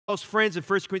Paul's friends in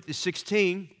 1 Corinthians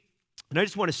 16. And I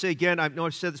just want to say again, I know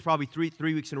I've said this probably three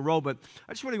weeks in a row, but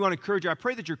I just really want to encourage you. I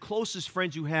pray that your closest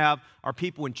friends you have are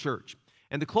people in church.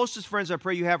 And the closest friends I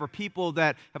pray you have are people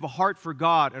that have a heart for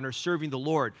God and are serving the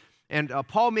Lord. And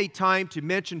Paul made time to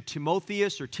mention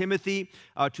Timotheus or Timothy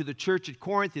to the church at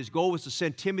Corinth. His goal was to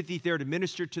send Timothy there to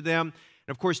minister to them.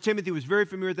 And of course, Timothy was very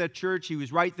familiar with that church. He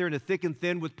was right there in the thick and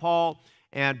thin with Paul.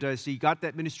 And so he got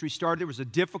that ministry started. It was a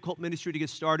difficult ministry to get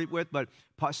started with, but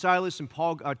Silas and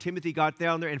Timothy got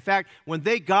down there. In fact, when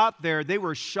they got there, they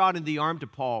were a shot in the arm to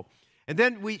Paul. And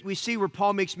then we see where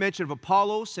Paul makes mention of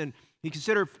Apollos, and he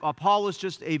considered Apollos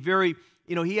just a very,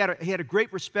 he had a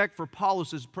great respect for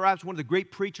Apollos as perhaps one of the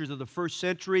great preachers of the first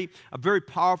century, a very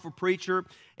powerful preacher,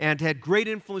 and had great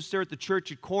influence there at the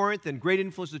church at Corinth and great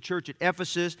influence at the church at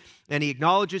Ephesus, and he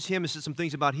acknowledges him and says some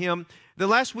things about him. Then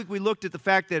last week we looked at the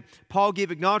fact that Paul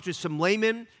gave acknowledgments to some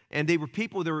laymen, and they were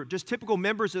people, they were just typical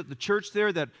members of the church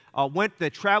there that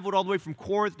traveled all the way from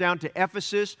Corinth down to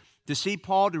Ephesus to see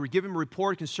Paul, to give him a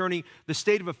report concerning the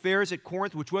state of affairs at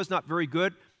Corinth, which was not very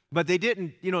good. But they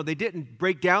didn't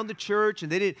break down the church, and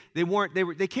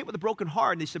they came with a broken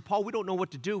heart, and they said, Paul, we don't know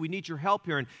what to do. We need your help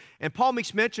here. And Paul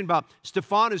makes mention about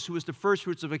Stephanus, who was the first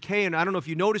fruits of Achaia. And I don't know if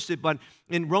you noticed it, but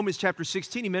in Romans chapter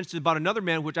 16, he mentions about another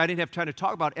man, which I didn't have time to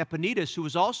talk about, Epaenetus, who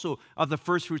was also of the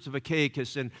first fruits of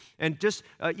Achaicus. And just,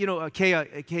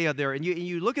 Achaia there. And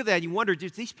you look at that, and you wonder,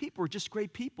 these people are just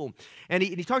great people. And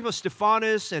he talks about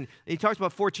Stephanus, and he talks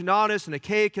about Fortunatus and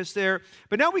Achaicus there.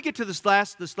 But now we get to this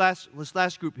last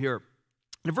group here.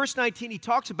 In verse 19, he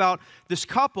talks about this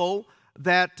couple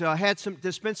that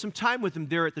spent some time with him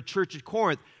there at the church at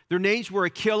Corinth. Their names were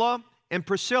Aquila and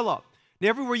Priscilla. Now,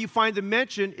 everywhere you find them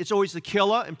mentioned, it's always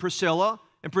Aquila and Priscilla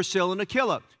and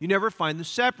Aquila. You never find them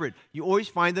separate. You always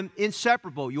find them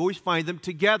inseparable. You always find them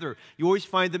together. You always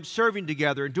find them serving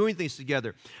together and doing things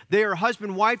together. They are a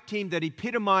husband-wife team that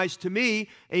epitomized to me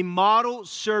a model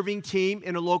serving team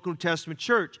in a local New Testament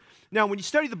church. Now, when you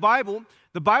study the Bible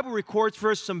records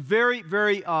for us some very,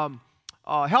 very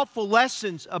helpful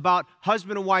lessons about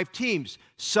husband and wife teams.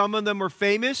 Some of them are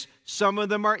famous. Some of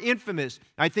them are infamous.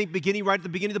 I think right at the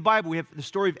beginning of the Bible, we have the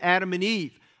story of Adam and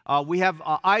Eve. We have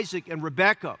Isaac and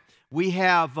Rebekah. We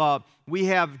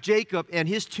have Jacob and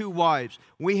his two wives.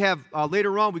 We have,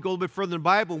 later on, we go a little bit further in the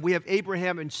Bible, we have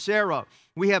Abraham and Sarah.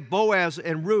 We have Boaz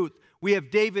and Ruth. We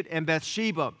have David and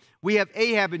Bathsheba. We have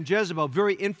Ahab and Jezebel,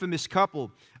 very infamous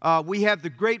couple. We have the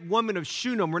great woman of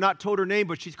Shunem. We're not told her name,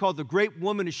 but she's called the great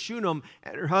woman of Shunem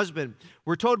and her husband.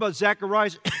 We're told about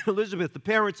Zacharias and Elizabeth, the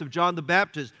parents of John the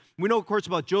Baptist. We know, of course,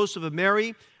 about Joseph and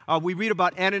Mary. We read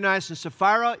about Ananias and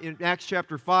Sapphira in Acts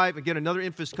chapter 5. Again, another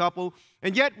infamous couple.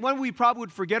 And yet, one we probably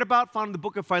would forget about, found in the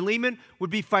book of Philemon, would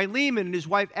be Philemon and his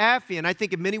wife Apphia. And I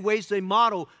think in many ways they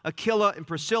model Aquila and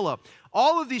Priscilla.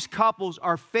 All of these couples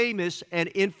are famous and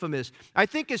infamous. I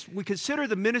think as we consider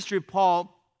the ministry of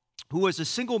Paul, who was a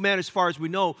single man as far as we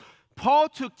know, Paul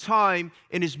took time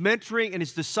in his mentoring and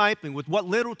his discipling, with what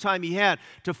little time he had,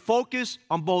 to focus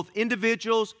on both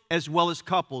individuals as well as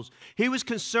couples. He was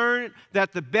concerned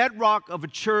that the bedrock of a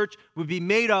church would be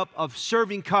made up of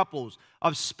serving couples,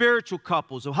 of spiritual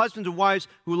couples, of husbands and wives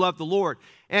who love the Lord.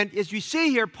 And as you see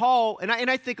here, Paul, and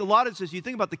I think a lot of this, as you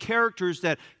think about the characters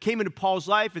that came into Paul's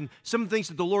life and some of the things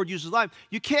that the Lord uses in life,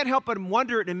 you can't help but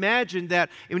wonder and imagine that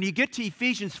when you get to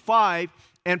Ephesians 5,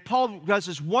 and Paul does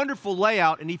this wonderful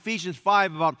layout in Ephesians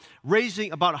 5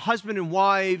 about husband and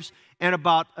wives and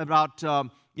about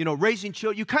raising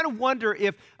children. You kind of wonder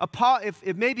if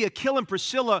maybe Aquila and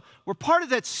Priscilla were part of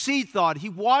that seed thought. He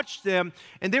watched them,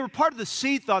 and they were part of the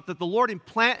seed thought that the Lord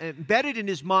embedded in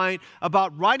his mind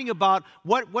about writing about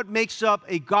what makes up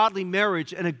a godly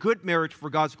marriage and a good marriage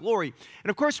for God's glory. And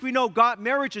of course, we know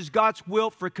marriage is God's will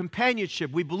for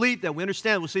companionship. We believe that. We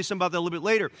understand. We'll say something about that a little bit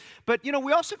later. But, we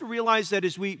also have to realize that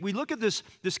as we look at this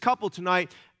couple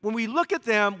tonight, when we look at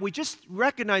them, we just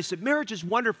recognize that marriage is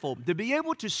wonderful. To be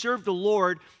able to serve the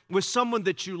Lord with someone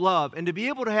that you love, and to be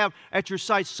able to have at your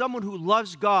side someone who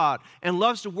loves God and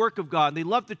loves the work of God, and they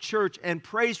love the church and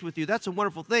prays with you, that's a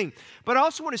wonderful thing. But I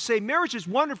also want to say marriage is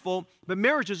wonderful, but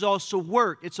marriage is also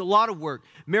work. It's a lot of work.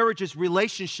 Marriage is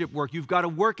relationship work. You've got to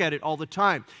work at it all the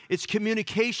time. It's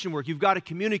communication work. You've got to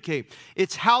communicate.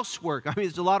 It's housework.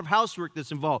 There's a lot of housework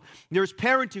that's involved. There's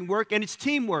parenting work, and it's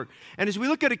teamwork. And as we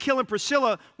look at Aquila and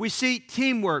Priscilla, we see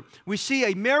teamwork. We see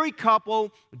a married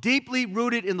couple deeply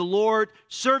rooted in the Lord,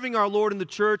 serving our Lord in the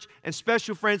church, and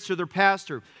special friends to their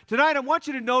pastor. Tonight, I want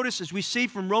you to notice, as we see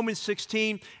from Romans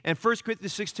 16 and 1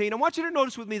 Corinthians 16, I want you to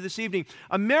notice with me this evening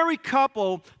a married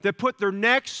couple that put their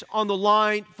necks on the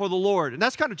line for the Lord. And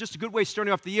that's kind of just a good way of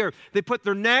starting off the year. They put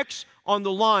their necks on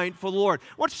the line for the Lord.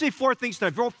 I want you to see four things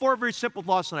tonight, four very simple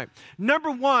thoughts tonight.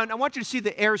 Number one, I want you to see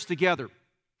the heirs together.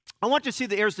 I want you to see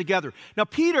the heirs together. Now,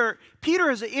 Peter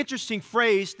has an interesting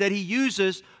phrase that he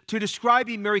uses to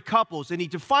describing married couples, and he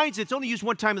defines it. It's only used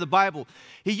one time in the Bible.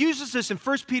 He uses this in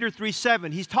 1 Peter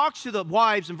 3:7. He talks to the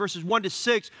wives in verses 1 to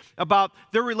 6 about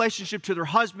their relationship to their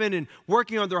husband and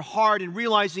working on their heart and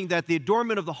realizing that the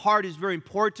adornment of the heart is very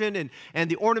important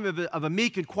and the ornament of a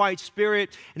meek and quiet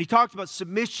spirit. And he talked about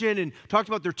submission and talked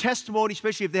about their testimony,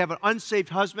 especially if they have an unsaved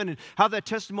husband, and how that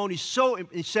testimony is so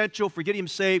essential for getting him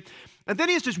saved. And then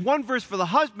he has just one verse for the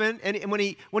husband, and when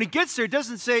he gets there, it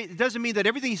doesn't mean that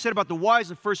everything he said about the wives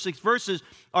in the first 6 verses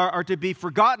are to be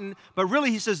forgotten, but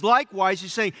really he says likewise,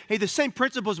 he's saying, hey, the same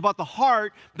principles about the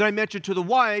heart that I mentioned to the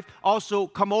wife also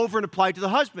come over and apply to the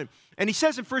husband. And he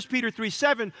says in 1 Peter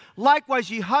 3:7, likewise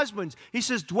ye husbands, he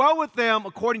says, dwell with them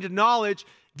according to knowledge,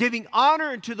 giving honor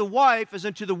unto the wife as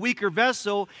unto the weaker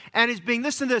vessel, and as being,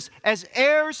 listen to this, as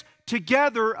heirs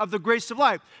together of the grace of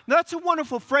life. Now, that's a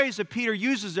wonderful phrase that Peter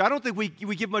uses there. I don't think we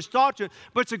give much thought to it,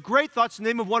 but it's a great thought. It's the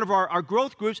name of one of our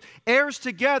growth groups, heirs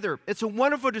together. It's a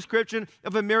wonderful description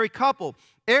of a married couple.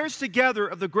 Heirs together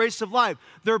of the grace of life.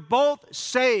 They're both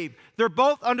saved. They're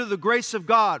both under the grace of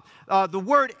God. The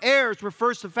word heirs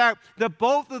refers to the fact that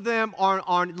both of them are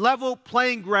on level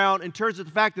playing ground in terms of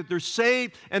the fact that they're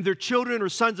saved and their children are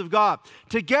sons of God.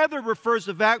 Together refers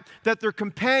to the fact that they're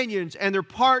companions and they're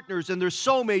partners and they're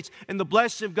soulmates in the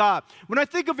blessing of God. When I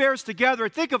think of heirs together, I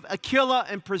think of Aquila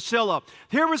and Priscilla.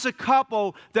 Here was a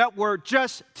couple that were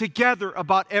just together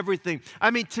about everything. I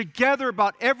mean, together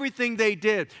about everything they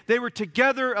did. They were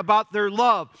together about their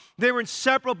love. They were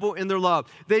inseparable in their love.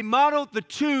 They modeled the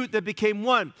two that became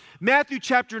one. Matthew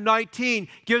chapter 19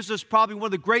 gives us probably one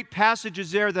of the great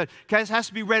passages there that has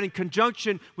to be read in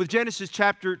conjunction with Genesis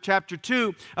chapter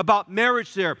 2 about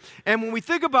marriage there. And when we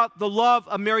think about the love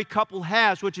a married couple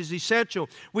has, which is essential,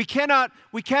 we cannot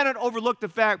overlook the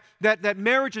fact that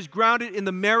marriage is grounded in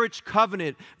the marriage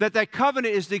covenant, that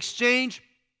covenant is the exchange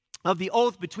of the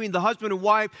oath between the husband and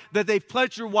wife, that they've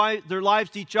pledged their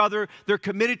lives to each other, they're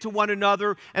committed to one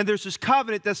another, and there's this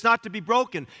covenant that's not to be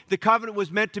broken. The covenant was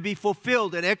meant to be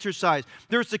fulfilled and exercised.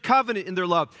 There's a covenant in their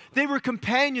love. They were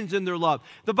companions in their love.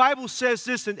 The Bible says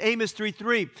this in Amos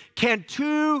 3:3, can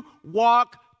two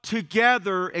walk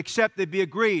together except they be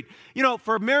agreed? You know,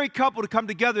 for a married couple to come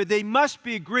together, they must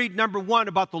be agreed, number one,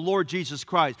 about the Lord Jesus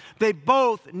Christ. They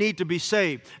both need to be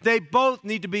saved. They both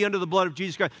need to be under the blood of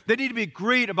Jesus Christ. They need to be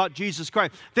agreed about Jesus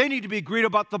Christ. They need to be agreed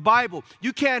about the Bible.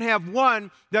 You can't have one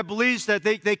that believes that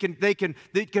they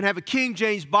can have a King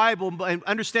James Bible and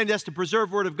understand that's the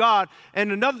preserved Word of God, and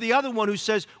the other one who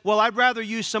says, well, I'd rather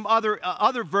use some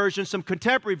other version, some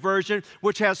contemporary version,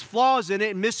 which has flaws in it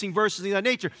and missing verses of that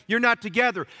nature. You're not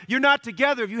together. You're not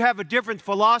together if you have a different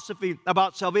philosophy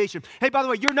about salvation. Hey, by the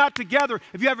way, you're not together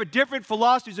if you have a different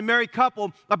philosophy as a married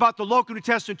couple about the local New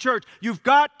Testament church. You've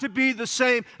got to be the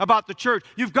same about the church.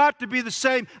 You've got to be the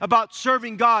same about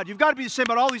serving God. You've got to be the same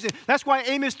about all these things. That's why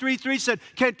Amos 3:3 said,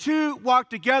 can two walk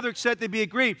together except they be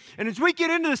agreed? And as we get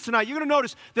into this tonight, you're going to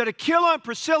notice that Aquila and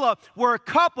Priscilla were a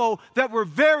couple that were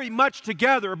very much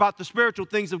together about the spiritual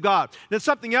things of God. There's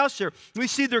something else here. We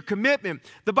see their commitment.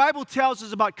 The Bible tells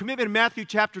us about commitment in Matthew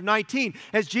chapter 19.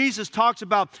 As Jesus talks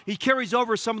about, he carries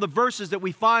over some of the verses that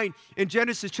we find in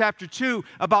Genesis chapter 2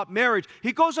 about marriage.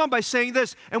 He goes on by saying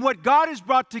this, and what God has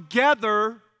brought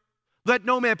together, let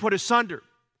no man put asunder.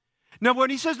 Now,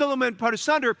 when he says no man put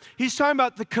asunder, he's talking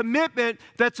about the commitment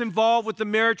that's involved with the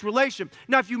marriage relation.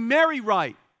 Now, if you marry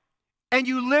right, and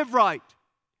you live right,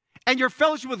 and your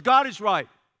fellowship with God is right,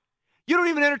 you don't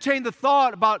even entertain the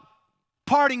thought about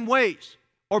parting ways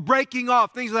or breaking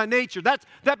off, things of that nature. That,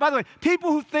 by the way,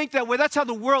 people who think that way, that's how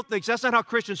the world thinks. That's not how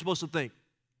Christians are supposed to think.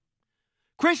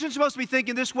 Christians are supposed to be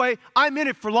thinking this way, I'm in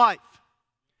it for life.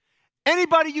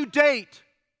 Anybody you date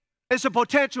is a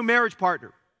potential marriage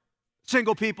partner.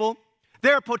 Single people,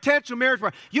 they're a potential marriage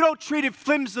partner. You don't treat it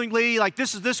flimsily like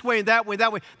this is this way and that way,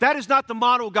 that way. That is not the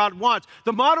model God wants.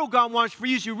 The model God wants for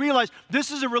you is you realize this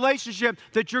is a relationship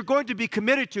that you're going to be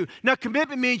committed to. Now,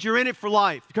 commitment means you're in it for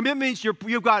life. Commitment means you're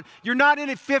not in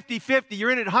it 50-50.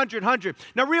 You're in it 100-100.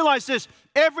 Now, realize this.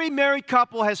 Every married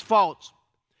couple has faults.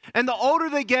 And the older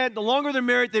they get, the longer they're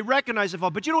married, they recognize the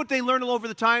fault. But you know what they learn all over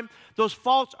the time? Those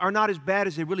faults are not as bad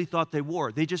as they really thought they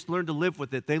were. They just learn to live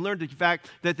with it. They learn the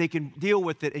fact that they can deal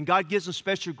with it. And God gives them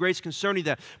special grace concerning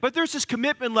that. But there's this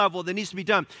commitment level that needs to be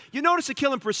done. You notice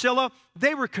Aquila and Priscilla,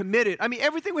 they were committed. I mean,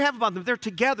 everything we have about them, they're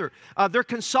together. They're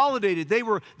consolidated.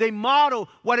 They model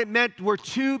what it meant where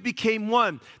two became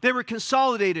one. They were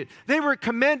consolidated. They were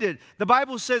commended. The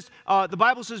Bible says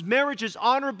marriage is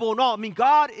honorable and all. I mean,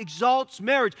 God exalts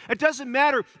marriage. marriage. It doesn't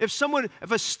matter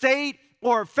if a state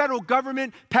or federal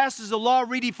government passes a law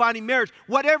redefining marriage.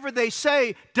 Whatever they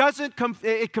say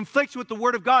it conflicts with the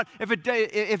Word of God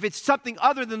if it's something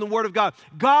other than the Word of God.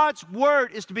 God's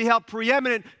Word is to be held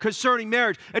preeminent concerning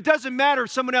marriage. It doesn't matter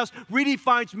if someone else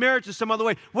redefines marriage in some other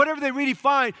way. Whatever they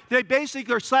redefine, they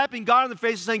basically are slapping God in the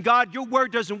face and saying, God, your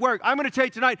Word doesn't work. I'm going to tell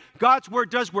you tonight, God's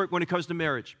Word does work when it comes to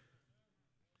marriage.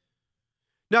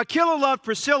 Now, Aquila loved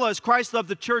Priscilla as Christ loved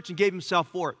the church and gave himself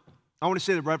for it. I want to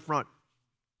say that right up front.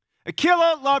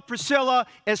 Aquila loved Priscilla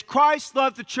as Christ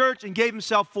loved the church and gave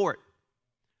himself for it.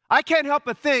 I can't help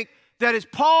but think that as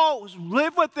Paul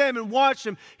lived with them and watched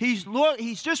them, he's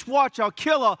just watched how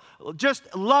Aquila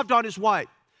just loved on his wife.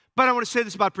 But I want to say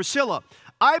this about Priscilla.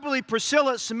 I believe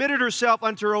Priscilla submitted herself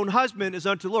unto her own husband as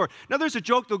unto the Lord. Now, there's a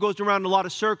joke that goes around in a lot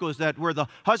of circles that where the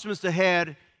husband's the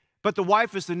head, but the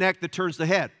wife is the neck that turns the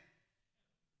head.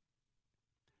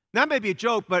 That may be a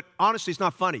joke, but honestly, it's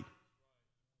not funny.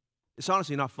 It's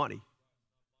honestly not funny.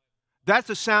 That's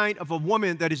a sign of a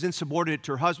woman that is insubordinate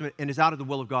to her husband and is out of the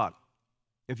will of God,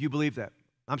 if you believe that.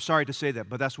 I'm sorry to say that,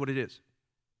 but that's what it is.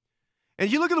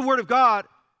 And you look at the Word of God,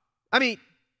 Aquila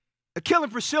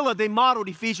and Priscilla, they modeled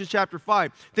Ephesians chapter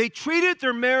 5. They treated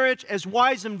their marriage as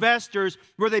wise investors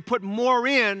where they put more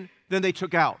in than they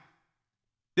took out.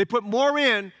 They put more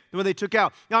in than what they took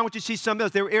out. Now, I want you to see something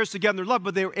else. They were heirs together in their love,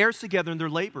 but they were heirs together in their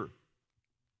labor.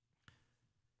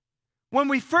 When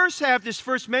we first have this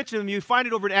first mention of them, you find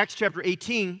it over in Acts chapter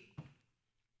 18.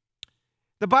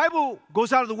 The Bible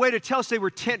goes out of the way to tell us they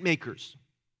were tent makers.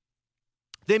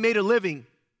 They made a living.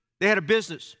 They had a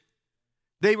business.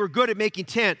 They were good at making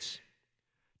tents.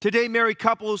 Today, married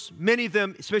couples, many of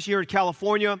them, especially here in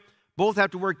California, both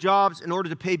have to work jobs in order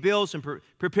to pay bills and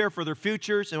prepare for their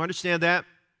futures, and I understand that.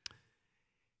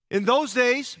 In those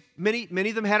days, many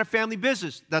of them had a family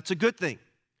business. That's a good thing.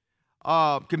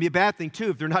 Can be a bad thing, too,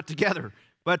 if they're not together.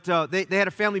 But they had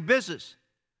a family business.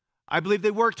 I believe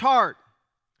they worked hard.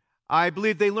 I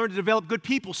believe they learned to develop good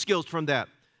people skills from that.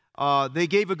 They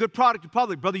gave a good product to the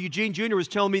public. Brother Eugene Jr. was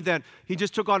telling me that he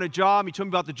just took on a job. He told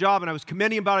me about the job, and I was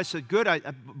commending him about it. I said, good,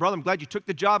 brother, I'm glad you took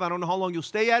the job. I don't know how long you'll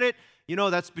stay at it. You know,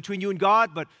 that's between you and God,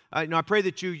 but I pray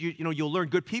that you'll learn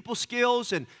good people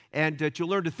skills and that you'll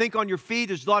learn to think on your feet.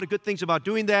 There's a lot of good things about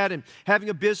doing that, and having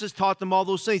a business taught them all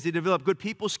those things. They developed good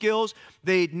people skills.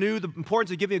 They knew the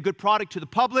importance of giving a good product to the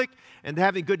public and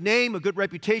having a good name, a good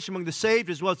reputation among the saved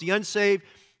as well as the unsaved.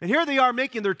 And here they are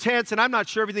making their tents, and I'm not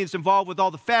sure everything that's involved with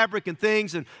all the fabric and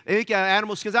things and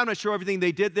animal skins. I'm not sure everything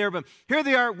they did there, but here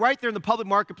they are right there in the public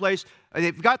marketplace.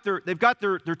 They've got their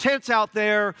tents out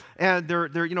there, and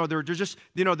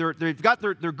they've got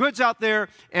their goods out there,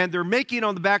 and they're making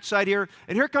on the backside here.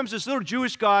 And here comes this little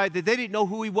Jewish guy that they didn't know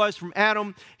who he was from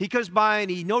Adam. He comes by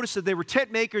and he noticed that they were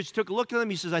tent makers. He took a look at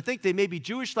them. He says, I think they may be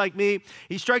Jewish like me.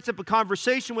 He strikes up a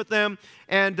conversation with them,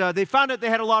 and they found out they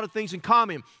had a lot of things in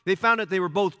common. They found out they were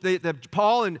both,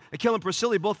 Paul and Aquila and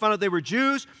Priscilla both found out they were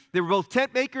Jews. They were both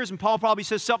tent makers, and Paul probably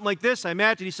says something like this, I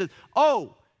imagine. He said,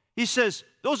 he says,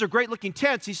 those are great-looking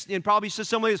tents. And probably says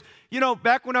something like this,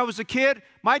 back when I was a kid,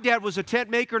 my dad was a tent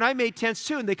maker, and I made tents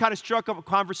too, and they kind of struck up a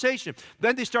conversation.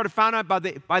 Then they started finding out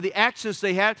by the accents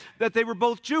they had that they were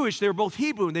both Jewish. They were both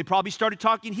Hebrew, and they probably started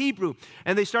talking Hebrew.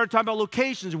 And they started talking about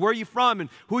locations, where are you from, and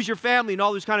who's your family, and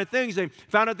all those kind of things. They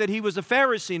found out that he was a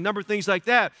Pharisee, and a number of things like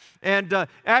that. And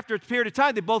after a period of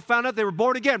time, they both found out they were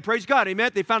born again. Praise God,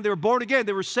 amen. They found they were born again.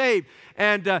 They were saved.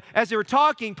 And as they were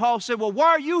talking, Paul said, well, why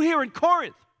are you here in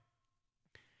Corinth?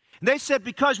 And they said,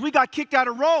 because we got kicked out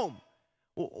of Rome.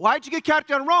 Why'd you get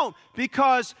kicked out of Rome?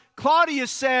 Because Claudius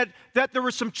said that there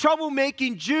were some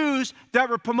troublemaking Jews that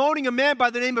were promoting a man by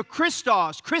the name of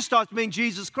Christos. Christos meaning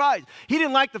Jesus Christ. He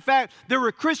didn't like the fact there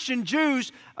were Christian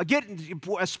Jews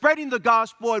spreading the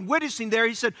gospel and witnessing there.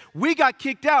 He said, we got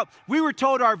kicked out. We were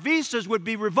told our visas would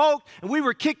be revoked, and we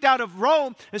were kicked out of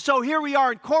Rome. And so here we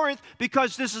are in Corinth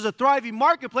because this is a thriving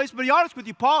marketplace. But to be honest with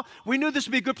you, Paul, we knew this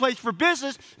would be a good place for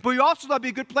business, but we also thought it would be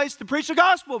a good place to preach the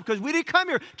gospel because we didn't come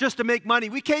here just to make money.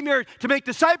 We came here to make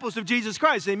disciples of Jesus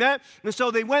Christ. Amen? And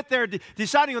so they went there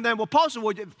deciding on them. Well, Paul said,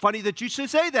 well, funny that you should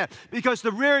say that because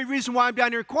the very reason why I'm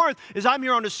down here in Corinth is I'm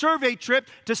here on a survey trip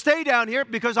to stay down here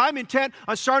because I'm intent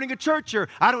on starting a church here.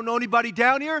 I don't know anybody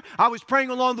down here. I was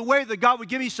praying along the way that God would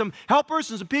give me some helpers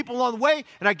and some people along the way,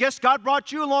 and I guess God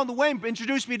brought you along the way and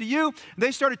introduced me to you. And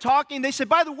they started talking. They said,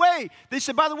 by the way,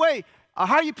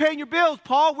 how are you paying your bills,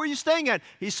 Paul? Where are you staying at?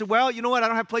 He said, well, you know what? I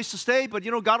don't have a place to stay, but,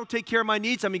 God will take care of my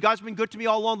needs. I mean, God's been good to me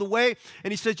all along the way.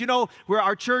 And he says, we're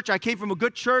our church. I came from a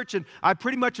good church, and I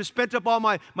pretty much have spent up all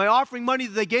my offering money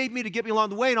that they gave me to get me along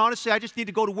the way. And honestly, I just need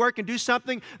to go to work and do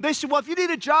something. They said, well, if you need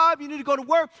a job, you need to go to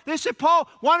work. They said, Paul,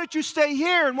 why don't you stay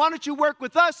here, and why don't you work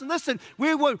with us? And listen,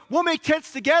 we'll make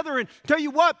tents together, and tell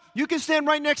you what, you can stand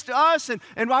right next to us, and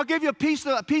I'll give you a piece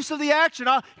of the action.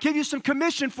 I'll give you some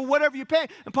commission for whatever you pay.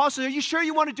 And Paul said, are you sure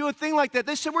you want to do a thing like that?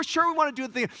 They said, we're sure we want to do a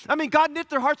thing. I mean, God knit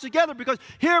their hearts together, because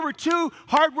here were two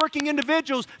hardworking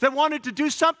individuals that wanted to do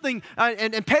something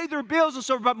and pay their bills and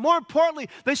so forth. But more importantly,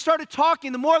 they started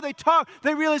talking. The more they talked,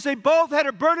 they realized they both had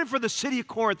a burden for the city of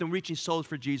Corinth and reaching souls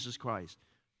for Jesus Christ.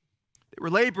 They were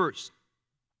laborers.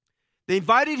 They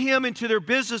invited him into their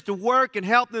business to work and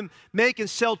help them make and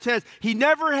sell tents. He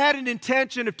never had an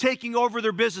intention of taking over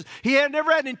their business. He had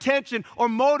never had an intention or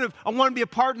motive of wanting to be a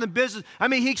part of the business. I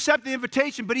mean, he accepted the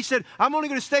invitation, but he said, I'm only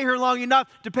going to stay here long enough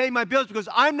to pay my bills, because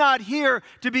I'm not here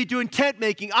to be doing tent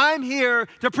making. I'm here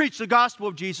to preach the gospel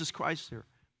of Jesus Christ here.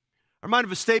 I'm reminded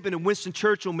of a statement that Winston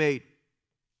Churchill made.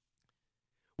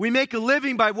 We make a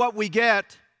living by what we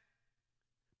get,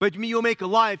 but you'll make a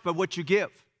life by what you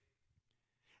give.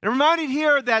 And I'm reminded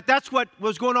here that that's what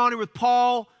was going on here with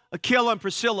Paul, Aquila, and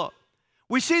Priscilla.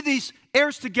 We see these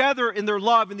heirs together in their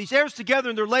love, and these heirs together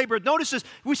in their labor. Notice this,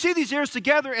 we see these heirs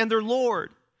together in their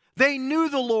Lord. They knew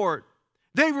the Lord.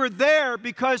 They were there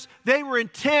because they were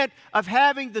intent of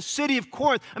having the city of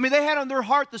Corinth. I mean, they had on their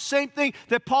heart the same thing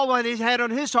that Paul had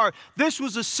on his heart. This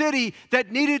was a city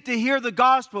that needed to hear the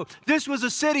gospel. This was a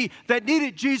city that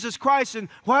needed Jesus Christ. And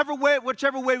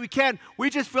whichever way we can, we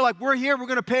just feel like we're here, we're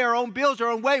going to pay our own bills our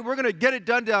own way, we're going to get it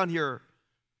done down here.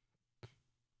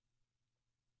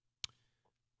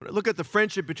 When I look at the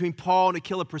friendship between Paul and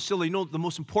Aquila and Priscilla, the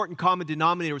most important common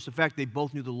denominator was the fact they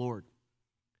both knew the Lord.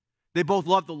 They both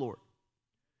loved the Lord.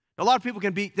 A lot of people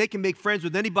can make friends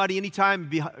with anybody, anytime,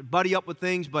 and buddy up with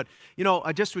things. But,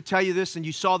 I just would tell you this, and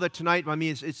you saw that tonight. I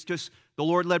mean, it's just the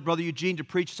Lord led Brother Eugene to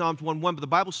preach Psalms 1:1. But the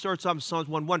Bible starts off in Psalms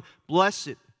 1:1.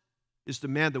 Blessed is the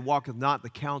man that walketh not in the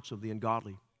counsel of the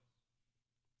ungodly.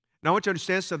 Now, I want you to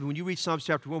understand something. When you read Psalms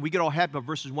chapter 1, we get all happy about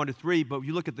verses 1 to 3. But when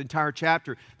you look at the entire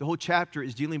chapter, the whole chapter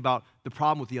is dealing about the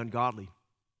problem with the ungodly.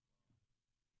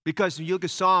 Because when you look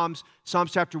at Psalms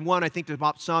chapter 1, I think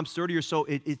about Psalms 30 or so,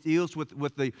 it deals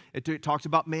it talks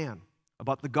about man,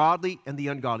 about the godly and the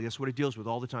ungodly. That's what it deals with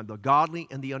all the time, the godly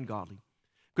and the ungodly.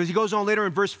 Because he goes on later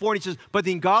in verse 4 and he says, but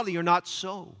the ungodly are not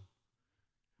so.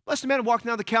 Blessed the man who walketh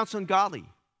not in the counsel of the ungodly,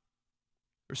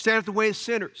 or standeth in the way of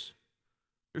sinners,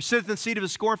 or sitteth in the seat of the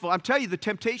scornful. I'm telling you, the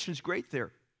temptation is great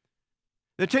there.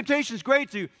 The temptation is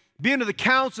great to be under the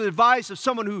counsel and advice of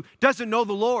someone who doesn't know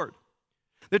the Lord.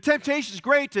 The temptation is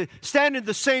great to stand in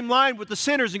the same line with the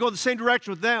sinners and go the same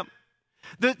direction with them.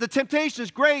 The temptation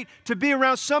is great to be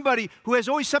around somebody who has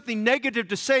always something negative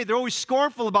to say. They're always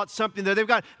scornful about something. They've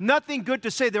got nothing good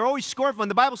to say. They're always scornful.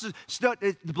 And the Bible says,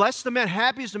 blessed the man,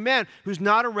 happy is the man who's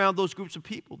not around those groups of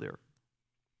people there.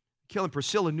 Aquila and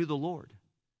Priscilla knew the Lord.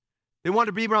 They wanted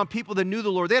to be around people that knew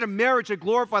the Lord. They had a marriage that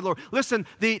glorified the Lord. Listen,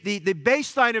 the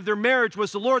baseline of their marriage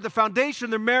was the Lord. The foundation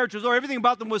of their marriage was the Lord. Everything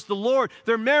about them was the Lord.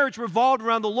 Their marriage revolved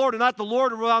around the Lord and not the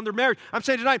Lord around their marriage. I'm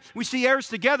saying tonight, we see heirs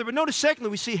together, but notice secondly,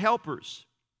 we see helpers.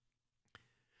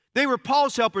 They were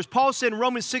Paul's helpers. Paul said in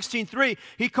Romans 16:3,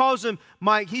 he calls them,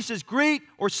 he says, greet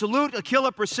or salute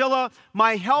Aquila, Priscilla,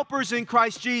 my helpers in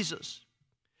Christ Jesus.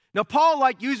 Now, Paul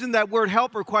liked using that word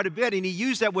helper quite a bit, and he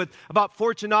used that with about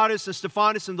Fortunatus and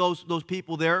Stephanus and those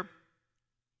people there.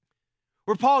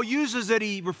 Where Paul uses it,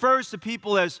 he refers to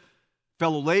people as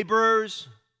fellow laborers,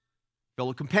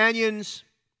 fellow companions,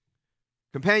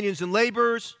 companions in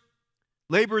laborers,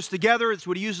 laborers together. That's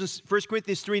what he uses in 1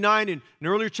 Corinthians 3:9. In an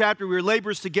earlier chapter, we were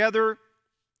laborers together.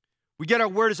 We get our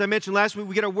word, as I mentioned last week,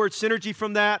 we get our word synergy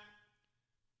from that.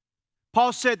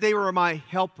 Paul said they were my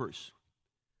helpers.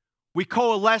 We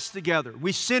coalesced together.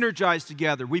 We synergized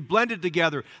together. We blended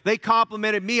together. They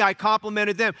complimented me. I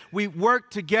complimented them. We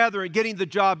worked together in getting the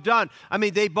job done. I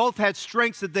mean, they both had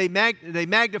strengths that they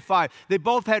magnified. They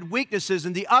both had weaknesses,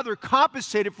 and the other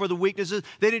compensated for the weaknesses.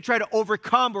 They didn't try to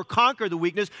overcome or conquer the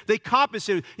weakness. They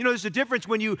compensated. There's a difference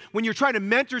when you're trying to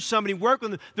mentor somebody, work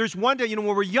with them. There's one day, when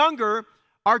we're younger,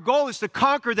 our goal is to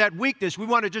conquer that weakness. We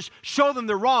want to just show them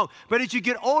they're wrong. But as you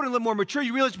get older and a little more mature,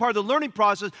 you realize part of the learning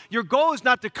process, your goal is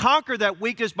not to conquer that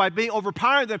weakness by being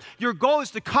overpowering them. Your goal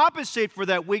is to compensate for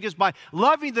that weakness by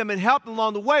loving them and helping them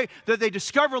along the way, that they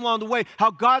discover along the way how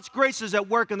God's grace is at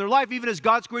work in their life, even as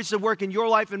God's grace is at work in your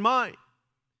life and mine.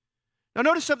 Now,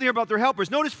 notice something here about their helpers.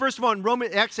 Notice, first of all,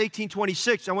 in Acts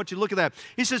 18:26, I want you to look at that.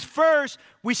 He says, first,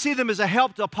 we see them as a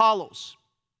help to Apollos.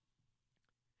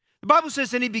 The Bible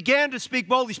says, and he began to speak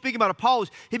boldly, speaking about Apollos,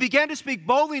 he began to speak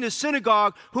boldly in the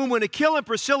synagogue, whom when Aquila and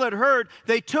Priscilla had heard,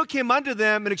 they took him unto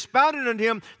them and expounded unto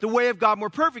him the way of God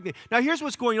more perfectly. Now here's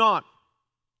what's going on.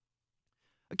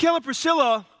 Aquila and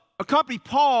Priscilla accompanied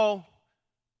Paul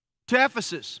to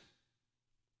Ephesus.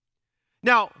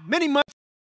 Now, many months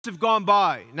have gone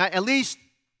by, at least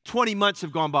 20 months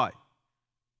have gone by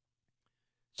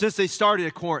since they started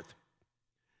at Corinth.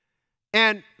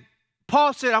 And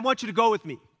Paul said, I want you to go with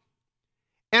me.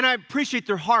 And I appreciate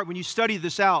their heart when you study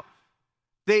this out.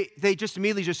 They just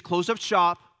immediately just closed up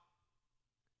shop.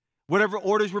 Whatever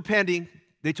orders were pending,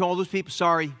 they told all those people,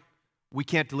 sorry, we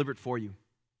can't deliver it for you.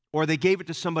 Or they gave it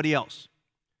to somebody else.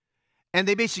 And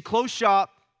they basically closed shop.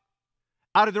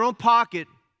 Out of their own pocket,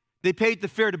 they paid the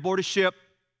fare to board a ship.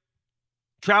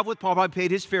 Traveled with Paul, probably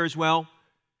paid his fare as well.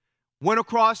 Went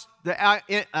across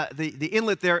the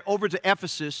inlet there over to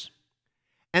Ephesus.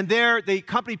 And there they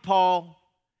accompanied Paul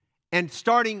and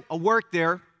starting a work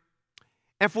there.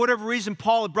 And for whatever reason,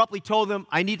 Paul abruptly told them,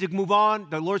 I need to move on.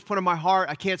 The Lord's put on my heart.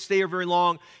 I can't stay here very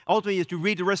long. Ultimately, as you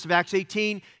read the rest of Acts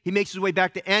 18, he makes his way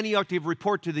back to Antioch to give a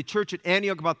report to the church at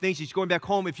Antioch about things. He's going back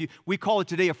home. We call it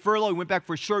today a furlough. He went back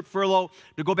for a short furlough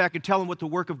to go back and tell them what the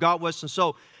work of God was. And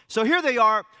so here they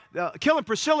are, Aquila and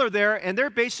Priscilla are there, and they're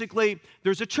basically,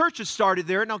 there's a church that started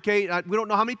there. And okay, we don't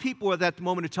know how many people were at that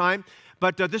moment of time,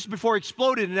 but this is before it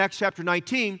exploded in Acts chapter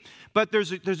 19. But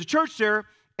there's a church there,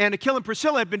 and Aquila and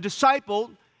Priscilla had been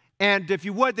discipled, and if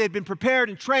you would, they had been prepared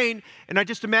and trained, and I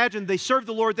just imagine they served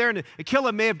the Lord there, and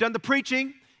Aquila may have done the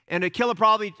preaching, and Aquila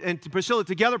probably, and Priscilla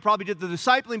together probably did the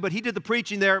discipling, but he did the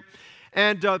preaching there,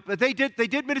 and but they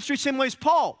did ministry similarly as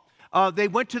Paul. They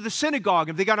went to the synagogue.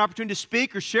 If they got an opportunity to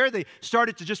speak or share, they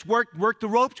started to just work the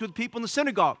ropes with people in the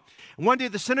synagogue. And one day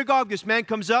at the synagogue, this man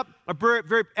comes up, a very,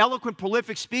 very eloquent,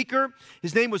 prolific speaker.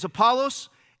 His name was Apollos,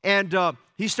 and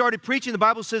he started preaching. The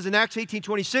Bible says in Acts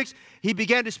 18:26, he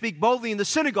began to speak boldly in the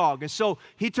synagogue. And so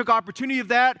he took opportunity of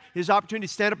that, his opportunity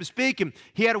to stand up and speak. And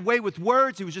he had a way with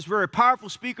words. He was just a very powerful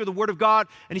speaker of the Word of God.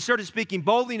 And he started speaking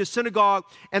boldly in the synagogue.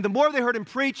 And the more they heard him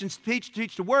preach and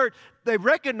teach the Word, they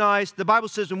recognized, the Bible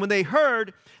says, and when they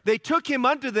heard, they took him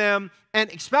unto them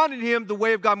and expounded to him the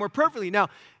way of God more perfectly. Now,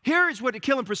 here is what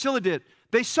Aquila and Priscilla did.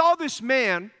 They saw this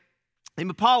man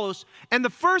named Apollos, and the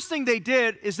first thing they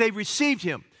did is they received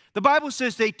him. The Bible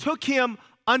says they took him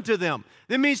unto them.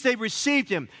 That means they received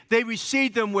him. They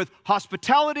received him with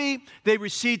hospitality. They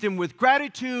received him with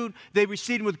gratitude. They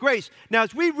received him with grace. Now,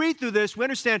 as we read through this, we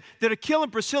understand that Aquila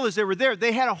and Priscilla, as they were there,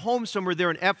 they had a home somewhere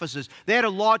there in Ephesus. They had a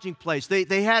lodging place.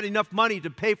 They had enough money to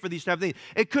pay for these type of things.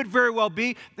 It could very well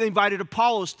be they invited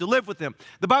Apollos to live with them.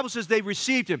 The Bible says they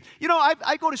received him. You know,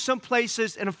 I go to some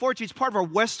places, and unfortunately, it's part of our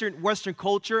Western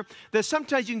culture, that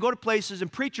sometimes you can go to places and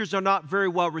preachers are not very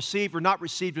well received or not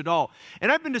received at all.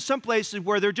 And I've been to some places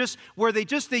where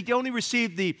they only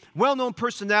receive the well-known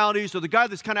personalities or the guy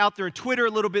that's kind of out there on Twitter a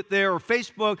little bit there or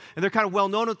Facebook, and they're kind of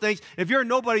well-known on things. If you're a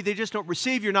nobody, they just don't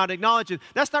receive, you're not acknowledged. And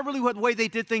that's not really the way they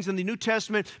did things in the New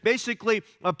Testament. Basically,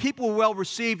 people were well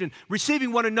received, and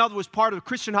receiving one another was part of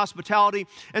Christian hospitality.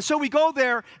 And so we go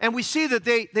there, and we see that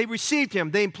they received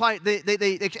him. They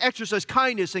exercised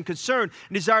kindness and concern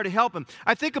and desire to help him.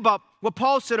 I think about what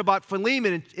Paul said about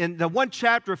Philemon in the one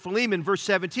chapter of Philemon, verse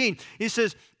 17. He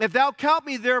says, if thou count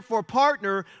me therefore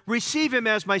partner, receive him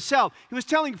as myself. He was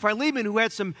telling Philemon, who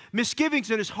had some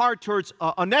misgivings in his heart towards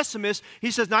Onesimus.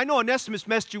 He says, now I know Onesimus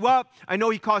messed you up. I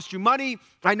know he cost you money.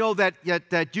 I know that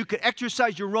you could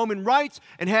exercise your Roman rights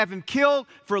and have him killed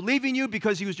for leaving you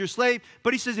because he was your slave.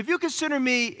 But he says, if you consider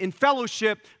me in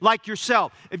fellowship like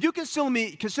yourself, if you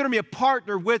consider me a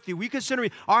partner with you, you consider me,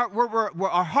 our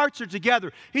hearts are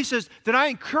together. He says, then I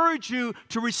encourage you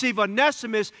to receive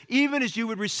Onesimus even as you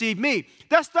would receive me.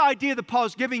 That's the idea that Paul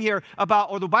is giving here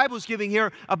about, or the Bible is giving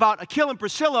here about Aquila and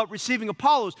Priscilla receiving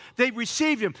Apollos. They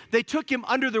received him. They took him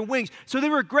under their wings. So they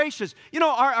were gracious. You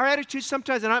know, our attitude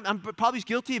sometimes, and I'm probably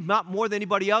guilty of not more than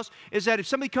anybody else, is that if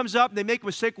somebody comes up and they make a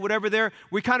mistake or whatever there,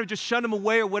 we kind of just shun them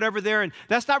away or whatever there, and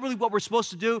that's not really what we're supposed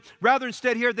to do. Rather,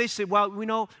 instead here, they say, well,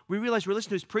 we realize we're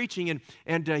listening to his preaching,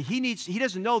 and he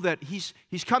doesn't know that he's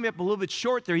coming up a little bit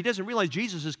short there. He doesn't realize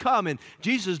Jesus has come, and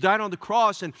Jesus died on the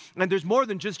cross, and there's more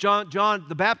than just John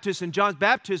the Baptist and John's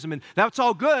baptism, and that's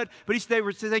all good, but they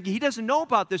were thinking he doesn't know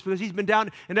about this because he's been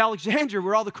down in Alexandria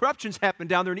where all the corruptions happened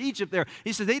down there in Egypt there.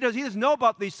 He says he doesn't know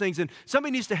about these things, and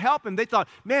somebody needs to help him. They thought,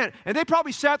 man, and they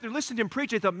probably sat there listening to him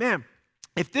preach. They thought, man,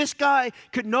 If this guy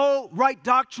could know right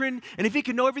doctrine, and if he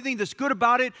could know everything that's good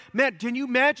about it, man, can you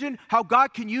imagine how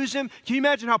God can use him? Can you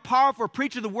imagine how powerful a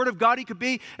preacher of the Word of God he could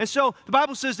be? And so the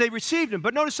Bible says they received him.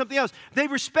 But notice something else. They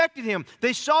respected him.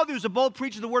 They saw there was a bold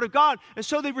preacher of the Word of God, and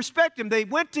so they respect him. They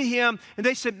went to him, and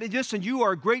they said, listen, you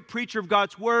are a great preacher of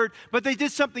God's Word. But they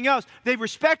did something else. They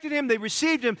respected him. They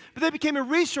received him, but they became a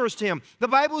resource to him. The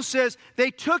Bible says they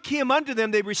took him unto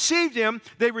them. They received him.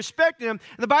 They respected him.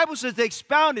 And the Bible says they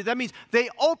expounded. That means they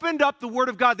opened up the Word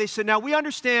of God. They said, now we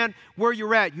understand where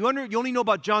you're at. You only know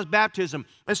about John's baptism.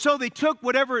 And so they took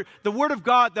whatever the Word of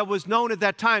God that was known at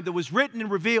that time, that was written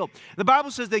and revealed. The Bible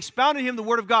says they expounded him the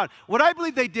Word of God. What I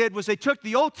believe they did was they took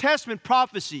the Old Testament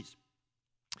prophecies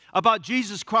about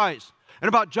Jesus Christ and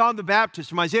about John the Baptist,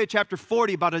 from Isaiah chapter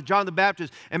 40 about John the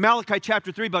Baptist, and Malachi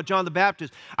chapter 3 about John the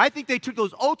Baptist. I think they took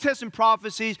those Old Testament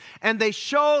prophecies and they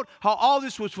showed how all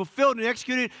this was fulfilled and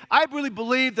executed. I really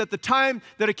believe that the time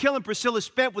that Aquila and Priscilla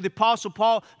spent with the Apostle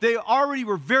Paul, they already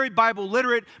were very Bible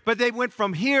literate, but they went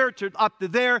from here to up to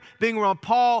there, being around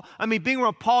Paul. Being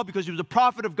around Paul because he was a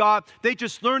prophet of God. They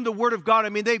just learned the Word of God.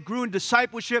 They grew in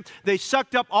discipleship. They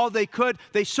sucked up all they could.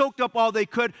 They soaked up all they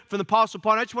could from the Apostle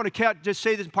Paul. And I just want to just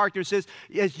say this in part there. It says,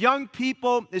 as young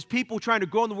people, as people trying to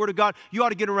grow in the Word of God, you ought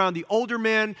to get around the older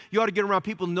men. You ought to get around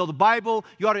people who know the Bible.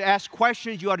 You ought to ask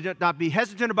questions. You ought to not be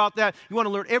hesitant about that. You want to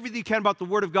learn everything you can about the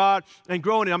Word of God and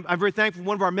grow in it. I'm very thankful.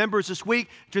 One of our members this week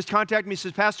just contacted me and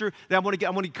says, Pastor, that I want to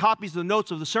get copies of the notes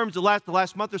of the sermons the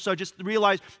last month or so. I just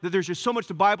realized that there's just so much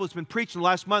the Bible that's been preached in the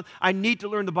last month. I need to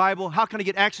learn the Bible. How can I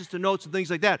get access to notes and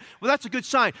things like that? Well, that's a good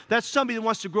sign. That's somebody that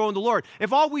wants to grow in the Lord.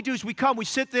 If all we do is we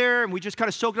sit there and we just kind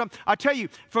of soak it up, I'll tell you,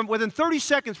 from within 30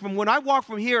 seconds from when I walk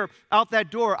from here out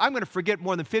that door, I'm going to forget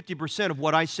more than 50% of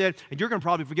what I said, and you're going to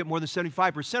probably forget more than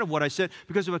 75% of what I said,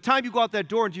 because by the time you go out that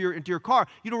door into your car,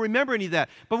 you don't remember any of that.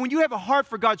 But when you have a heart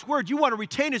for God's Word, you want to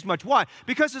retain as much. Why?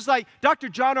 Because it's like Dr.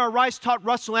 John R. Rice taught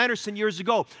Russell Anderson years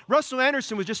ago. Russell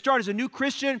Anderson was just started as a new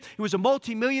Christian. He was a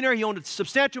multimillionaire. He owned a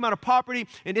substantial amount of property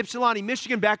in Ypsilanti,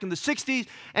 Michigan back in the 60s.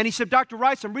 And he said, Dr.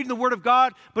 Rice, I'm reading the Word of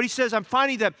God, but he says, I'm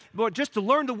finding that just to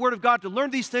learn the Word of God, to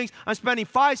learn these things, I'm spending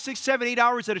 5, 6, 7, 8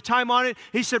 hours at a time on it.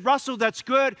 He said, Russell, that's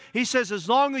good. He says, as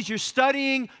long as you're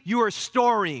studying, you are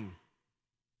storing.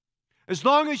 As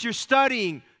long as you're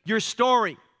studying, you're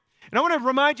storing. And I want to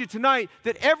remind you tonight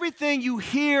that everything you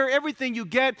hear, everything you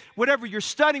get, whatever you're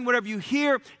studying, whatever you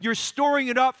hear, you're storing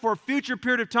it up for a future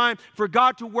period of time for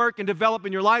God to work and develop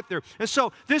in your life there. And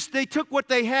so they took what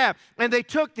they have, and they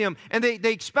took them, and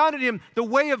they expounded him the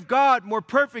way of God more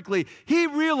perfectly. He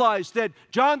realized that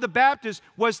John the Baptist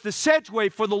was the sedgeway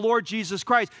for the Lord Jesus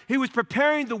Christ. He was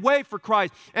preparing the way for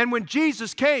Christ. And when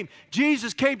Jesus came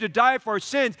to die for our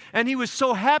sins, and he was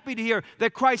so happy to hear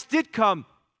that Christ did come.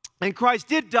 And Christ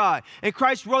did die, and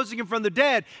Christ rose again from the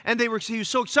dead, and he was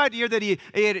so excited to hear that he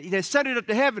had ascended up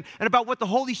to heaven, and about what the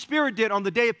Holy Spirit did on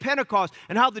the day of Pentecost,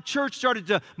 and how the church started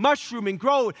to mushroom and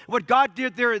grow, what God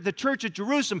did there at the church at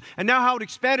Jerusalem, and now how it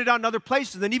expanded out in other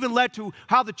places, and even led to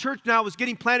how the church now was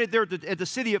getting planted there at the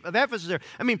city of Ephesus there.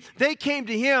 They came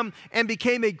to him and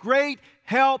became a great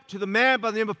help to the man by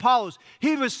the name of Apollos.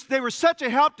 They were such a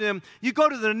help to him. You go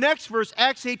to the next verse,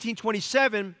 Acts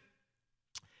 18:27.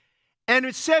 And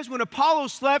it says when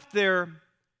Apollos left there,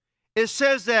 it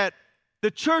says that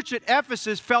the church at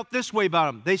Ephesus felt this way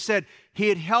about him. They said he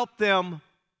had helped them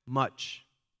much.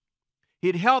 He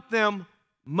had helped them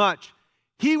much.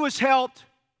 He was helped,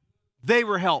 they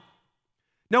were helped.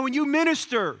 Now when you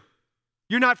minister,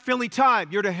 you're not filling time.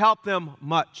 You're to help them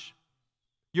much.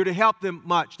 You're to help them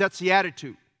much. That's the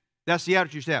attitude. That's the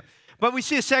attitude you should have. But we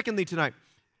see a secondly tonight.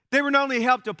 They were not only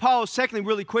helped to Apollos, secondly,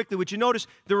 really quickly, would you notice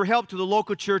they were helped to the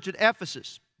local church at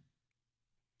Ephesus.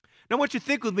 Now I want you to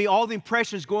think with me all the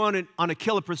impressions going on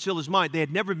Aquila and Priscilla's mind. They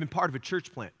had never been part of a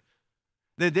church plant.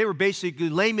 They were basically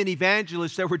layman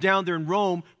evangelists that were down there in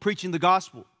Rome preaching the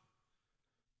gospel.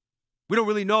 We don't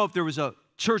really know if there was a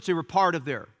church they were part of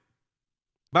there.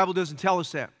 The Bible doesn't tell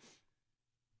us that.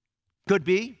 Could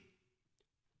be.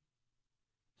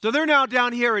 So they're now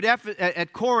down here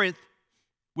at Corinth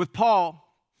with Paul.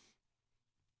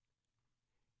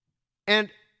 And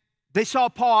they saw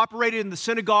Paul operated in the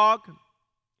synagogue,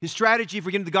 his strategy for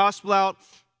getting the gospel out.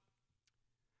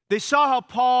 They saw how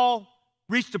Paul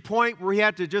reached a point where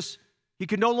he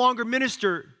could no longer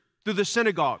minister through the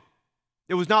synagogue.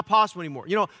 It was not possible anymore.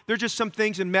 There's just some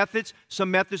things and methods,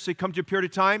 some methods that come to a period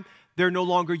of time, they're no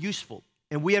longer useful.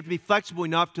 And we have to be flexible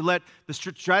enough to let the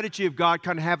strategy of God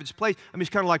kind of have its place. I mean, it's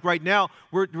kind of like right now,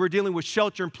 we're dealing with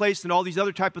shelter in place and all these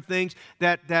other type of things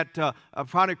that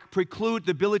trying to preclude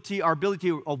our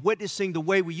ability of witnessing the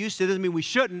way we used to. It doesn't mean we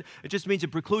shouldn't. It just means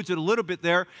it precludes it a little bit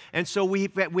there. And so we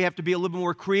have to be a little bit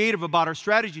more creative about our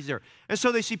strategies there. And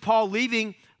so they see Paul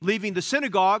leaving the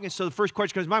synagogue, and so the first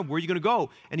question comes to mind, where are you going to go?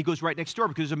 And he goes right next door,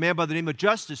 because there's a man by the name of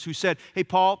Justus who said, hey,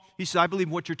 Paul, he said, I believe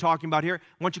in what you're talking about here.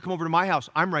 Why don't you come over to my house?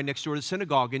 I'm right next door to the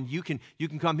synagogue, and you can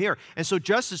come here. And so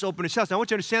Justus opened his house. Now, I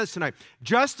want you to understand this tonight.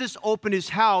 Justus opened his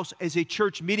house as a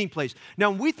church meeting place.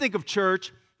 Now, when we think of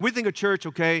church,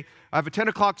 okay, I have a 10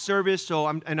 o'clock service,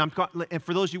 and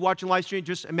for those of you watching live stream,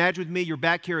 just imagine with me, you're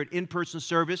back here at in-person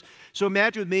service. So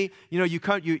imagine with me,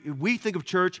 we think of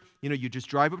church, you just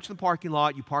drive up to the parking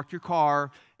lot, you park your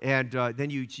car, and then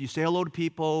you say hello to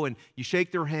people, and you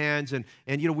shake their hands, and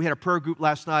we had a prayer group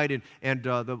last night, and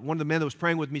one of the men that was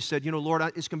praying with me said, Lord,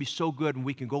 it's going to be so good when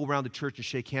we can go around the church and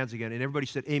shake hands again. And everybody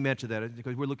said amen to that,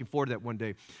 because we're looking forward to that one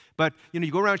day. But,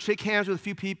 you go around and shake hands with a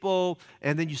few people,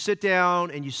 and then you sit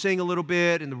down, and you sing a little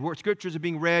bit, and the scriptures are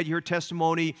being read, you hear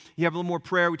testimony, you have a little more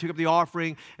prayer, we take up the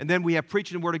offering, and then we have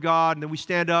preaching the Word of God, and then we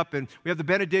stand up, and we have the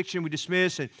benediction, we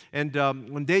dismiss, and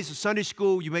on days of Sunday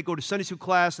school, you may go to Sunday school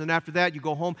class, and then after that, you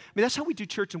go home. I mean, that's how we do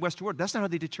church in Western world. That's not how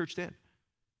they did church then.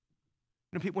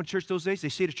 People in church those days, they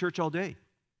stayed at church all day.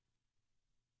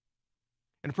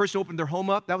 And a person opened their home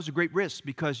up, that was a great risk,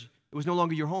 because it was no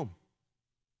longer your home.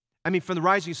 I mean, from the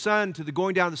rising sun to the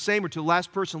going down of the same, or to the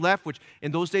last person left, which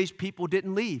in those days, people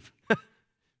didn't leave.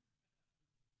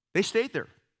 They stayed there.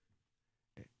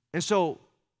 And so,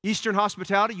 Eastern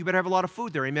hospitality, you better have a lot of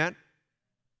food there, amen?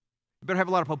 You better have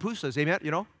a lot of pupusas, amen,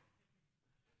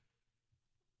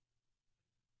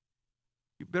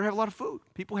 You better have a lot of food.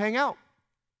 People hang out.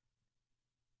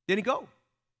 Then he go.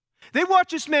 They watched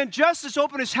this man Justus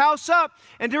open his house up,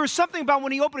 and there was something about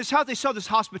when he opened his house, they saw this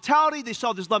hospitality, they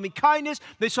saw this loving kindness,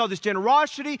 they saw this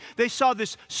generosity, they saw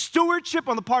this stewardship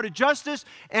on the part of Justus,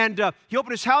 and he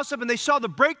opened his house up, and they saw the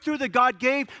breakthrough that God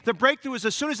gave. The breakthrough was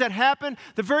as soon as that happened,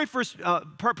 the very first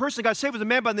person that got saved was a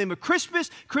man by the name of Crispus.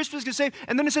 Crispus got saved,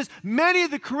 and then it says, many of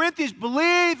the Corinthians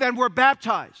believed and were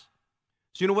baptized.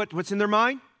 So you know what's in their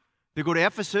mind? They go to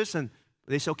Ephesus, and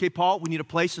they say, okay, Paul, we need a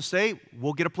place to stay.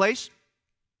 We'll get a place.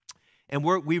 And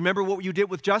we remember what you did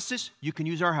with Justus? You can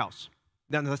use our house.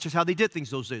 Now, that's just how they did things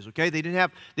those days, okay? They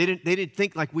didn't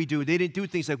think like we do. They didn't do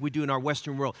things like we do in our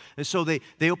Western world. And so they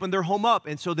opened their home up.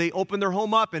 And so they opened their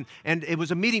home up, and it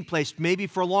was a meeting place, maybe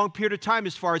for a long period of time,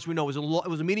 as far as we know. It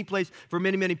was a meeting place for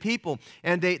many, many people.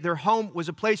 And their home was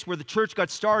a place where the church got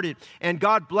started, and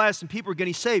God blessed, and people were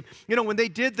getting saved. When they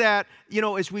did that,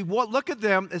 as we look at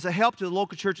them as a help to the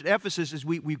local church at Ephesus,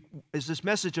 as this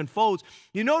message unfolds,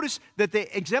 you notice that they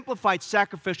exemplified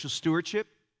sacrificial stewardship.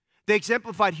 They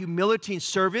exemplified humility and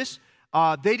service.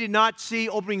 They did not see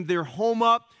opening their home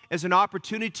up as an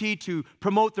opportunity to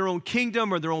promote their own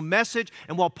kingdom or their own message.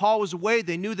 And while Paul was away,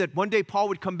 they knew that one day Paul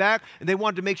would come back, and they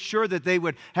wanted to make sure that they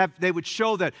would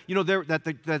show that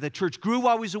that the church grew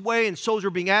while he was away, and souls were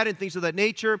being added, things of that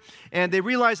nature. And they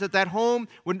realized that home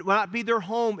would not be their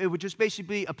home. It would just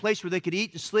basically be a place where they could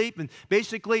eat and sleep. And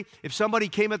basically, if somebody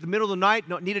came at the middle of the night,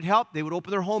 needed help, they would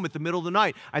open their home at the middle of the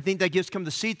night. I think that gives come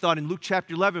the seed thought in Luke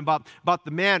chapter 11 about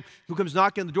the man who comes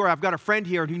knocking on the door. I've got a friend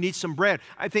here who needs some bread.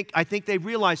 I think they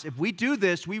realized if we do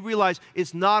this, we realize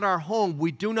it's not our home.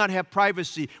 We do not have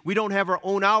privacy. We don't have our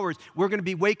own hours. We're going to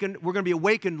be awakened. We're going to be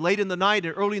awakened late in the night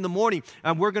and early in the morning.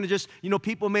 And we're going to just,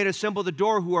 people may assemble the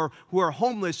door who are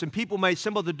homeless, and people may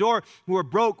assemble the door who are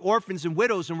broke, orphans and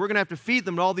widows, and we're going to have to feed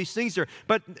them and all these things there.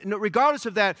 But regardless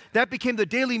of that, that became the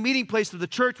daily meeting place of the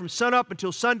church from sunup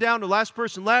until sundown. The last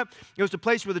person left. It was the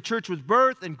place where the church was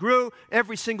birthed and grew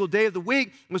every single day of the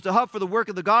week. It was the hub for the work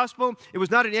of the gospel. It was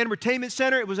not an entertainment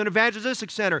center. It was an evangelistic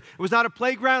center. It was not a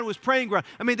playground. It was praying ground.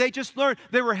 I mean, they just learned.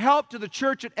 They were help to the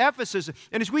church at Ephesus.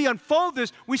 And as we unfold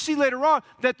this, we see later on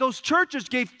that those churches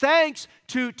gave thanks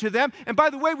to them. And by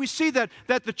the way, we see that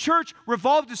the church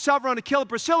revolved itself around Aquila and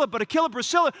Priscilla, but Aquila and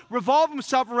Priscilla revolved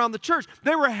themselves around the church.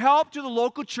 They were help to the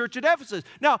local church at Ephesus.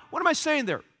 Now, what am I saying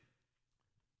there?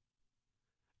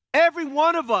 Every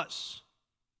one of us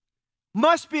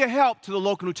must be a help to the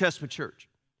local New Testament church.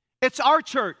 It's our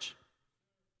church.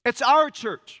 It's our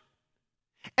church.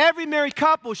 Every married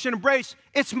couple should embrace,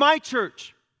 it's my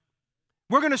church.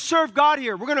 We're going to serve God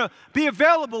here. We're going to be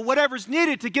available, whatever's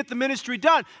needed to get the ministry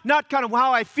done. Not kind of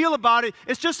how I feel about it.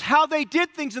 It's just how they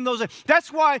did things in those days.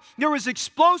 That's why there was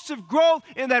explosive growth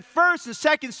in that first and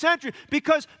second century,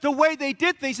 because the way they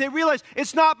did things, they realized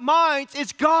it's not mine,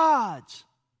 it's God's.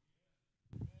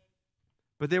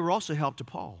 But they were also help to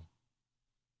Paul.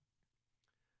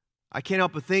 I can't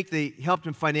help but think they helped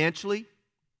him financially.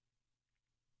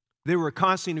 They were a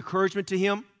constant encouragement to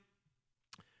him.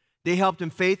 They helped him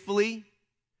faithfully.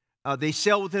 They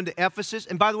sailed with him to Ephesus.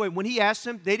 And by the way, when he asked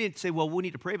them, they didn't say, well, we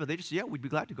need to pray about it. They just said, yeah, we'd be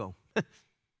glad to go. So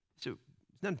there's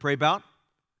nothing to pray about.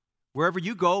 Wherever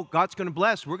you go, God's going to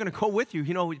bless. We're going to go with you.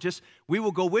 We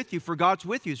will go with you, for God's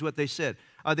with you is what they said.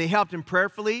 They helped him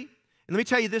prayerfully. And let me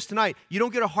tell you this tonight. You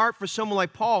don't get a heart for someone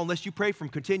like Paul unless you pray for him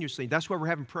continuously. That's why we're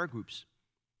having prayer groups.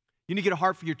 You need to get a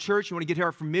heart for your church. You want to get a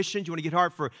heart for missions. You want to get a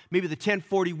heart for maybe the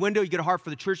 1040 window. You get a heart for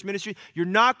the church ministry. You're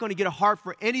not going to get a heart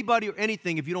for anybody or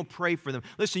anything if you don't pray for them.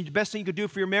 Listen, the best thing you could do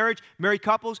for your marriage, married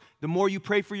couples, the more you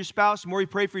pray for your spouse, the more you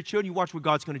pray for your children, you watch what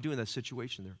God's going to do in that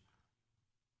situation there.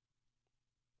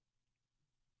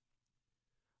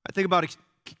 I think about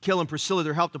Aquila and Priscilla,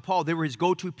 their help to Paul. They were his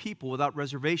go-to people without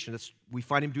reservation. We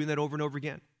find him doing that over and over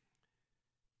again.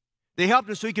 They helped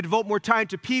him so he could devote more time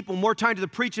to people, more time to the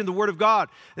preaching of the Word of God.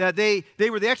 They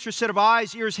were the extra set of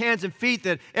eyes, ears, hands, and feet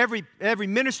that every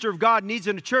minister of God needs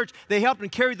in the church. They helped him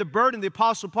carry the burden of the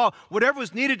Apostle Paul. Whatever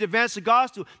was needed to advance the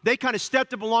gospel, they kind of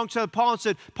stepped up alongside Paul and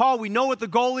said, Paul, we know what the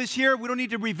goal is here. We don't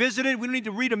need to revisit it. We don't need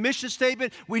to read a mission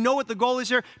statement. We know what the goal is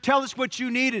here. Tell us what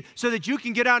you need so that you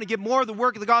can get out and get more of the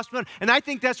work of the gospel done. And I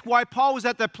think that's why Paul was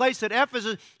at that place at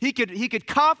Ephesus. He could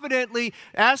confidently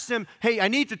ask them, hey, I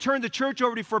need to turn the church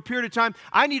over to you for a period of time.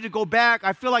 I need to go back.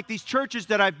 I feel like these churches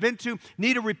that I've been to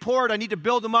need a report. I need to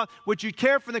build them up. Would you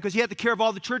care for them? Because he had the care of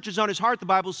all the churches on his heart, the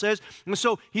Bible says. And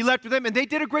so he left with them, and they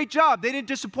did a great job. They didn't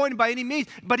disappoint him by any means,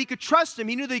 but he could trust them.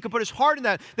 He knew that he could put his heart in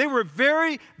that. They were a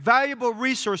very valuable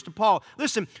resource to Paul.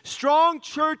 Listen, strong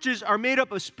churches are made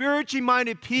up of spiritually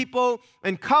minded people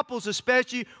and couples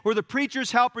especially who are the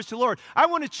preachers, helpers to the Lord. I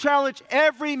want to challenge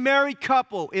every married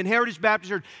couple in Heritage Baptist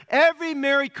Church, every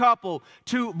married couple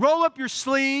to roll up your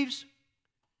sleeves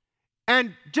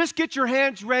and just get your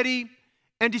hands ready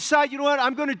and decide, you know what,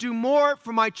 I'm going to do more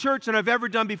for my church than I've ever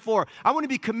done before. I want to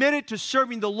be committed to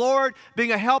serving the Lord,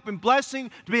 being a help and blessing,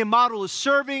 to be a model of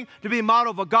serving, to be a model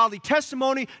of a godly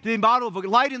testimony, to be a model of a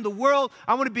light in the world.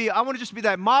 I want to just be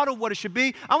that model of what it should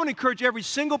be. I want to encourage every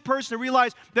single person to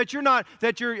realize that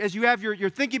as you're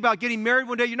thinking about getting married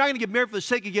one day, you're not going to get married for the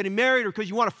sake of getting married or because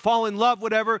you want to fall in love,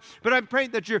 whatever. But I'm praying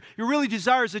that you're really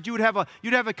desirous that you'd have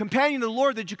a companion of the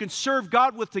Lord that you can serve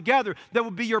God with together, that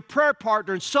would be your prayer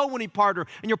partner and soul winning partner,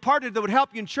 and your partner that would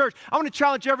help you in church. I want to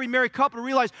challenge every married couple to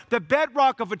realize the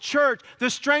bedrock of a church, the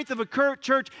strength of a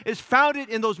church is founded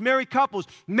in those married couples.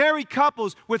 Married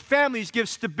couples with families give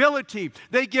stability.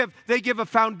 They give a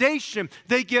foundation.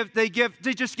 They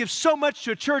just give so much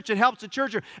to a church. It helps the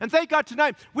church. And thank God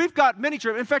tonight we've got many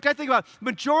churches. In fact, I think about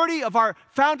majority of our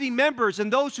founding members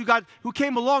and those who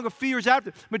came along a few years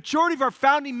after. Majority of our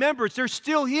founding members, they're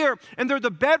still here, and they're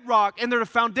the bedrock and they're the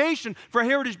foundation for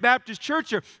Heritage Baptist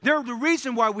Church here. They're the reason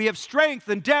why we have strength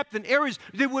and depth in areas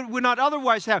they would not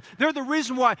otherwise have. They're the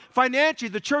reason why financially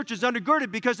the church is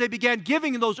undergirded, because they began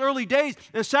giving in those early days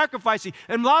and sacrificing.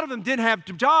 And a lot of them didn't have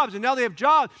jobs, and now they have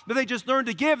jobs, but they just learned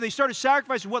to give. They started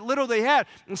sacrificing what little they had.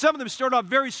 And some of them started off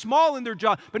very small in their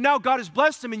job, but now God has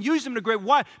blessed them and used them in a great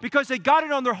way because they got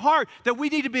it on their heart that we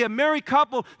need to be a married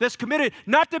couple that's committed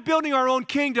not to building our own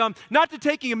kingdom, not to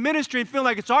taking a ministry and feeling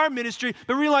like it's our ministry,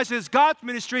 but realizing it's God's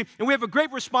ministry and we have a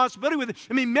great responsibility with it.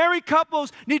 I mean, married couples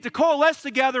need to coalesce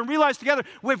together and realize together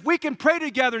if we can pray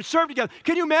together and serve together.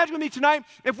 Can you imagine with me tonight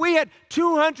if we had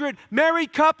 200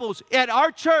 married couples at our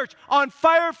church on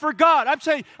fire for God? I'm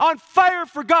saying on fire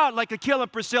for God like Aquila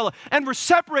and Priscilla. And we're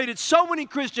separated so many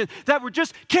Christians that were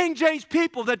just King James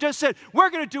people that just said, we're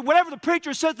going to do whatever the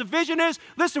preacher says the vision is.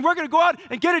 Listen, we're going to go out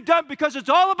and get it done because it's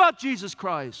all about Jesus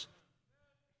Christ.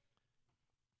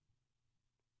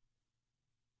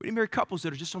 We need married couples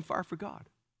that are just on fire for God.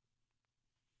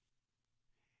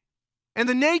 And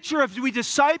the nature of we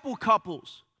disciple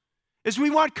couples is we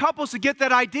want couples to get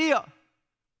that idea.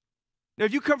 Now,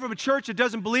 if you come from a church that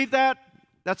doesn't believe that,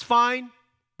 that's fine,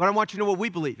 but I want you to know what we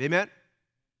believe, amen?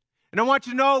 And I want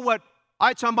you to know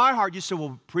it's on my heart. You say,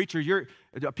 well, preacher,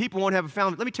 people won't have a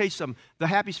family. Let me tell you something. The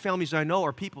happiest families I know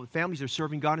are families that are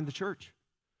serving God in the church.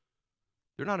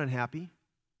 They're not unhappy.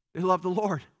 They love the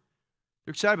Lord.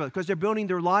 They're excited about it because they're building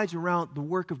their lives around the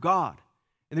work of God,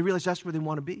 and they realize that's where they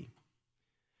want to be.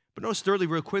 But notice thirdly,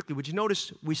 real quickly, would you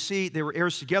notice we see they were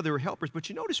heirs together, they were helpers, but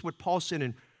you notice what Paul said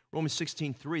in Romans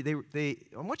 16:3.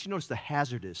 I want you to notice the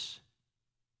hazardous.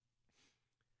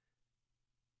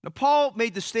 Now, Paul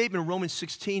made the statement in Romans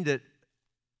 16 that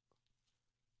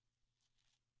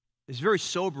is very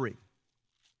sobering.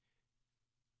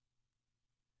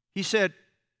 He said,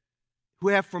 who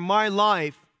have for my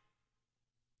life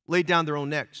laid down their own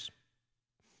necks.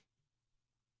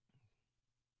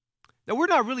 Now, we're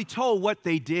not really told what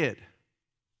they did.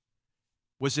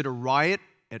 Was it a riot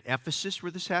at Ephesus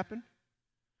where this happened?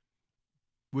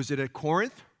 Was it at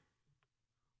Corinth?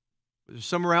 Was it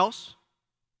somewhere else?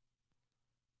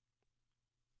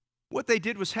 What they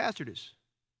did was hazardous.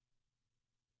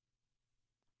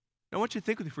 Now, I want you to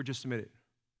think with me for just a minute.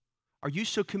 Are you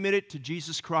so committed to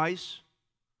Jesus Christ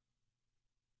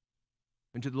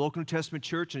and to the local New Testament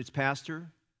church and its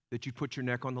pastor that you'd put your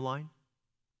neck on the line?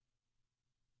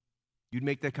 You'd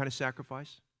make that kind of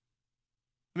sacrifice?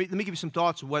 Let me give you some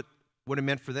thoughts of what it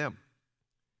meant for them.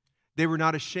 They were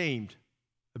not ashamed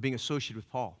of being associated with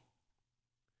Paul.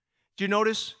 Do you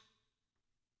notice,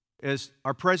 as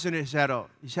our president he's had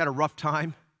a rough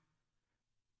time,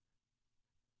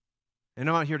 and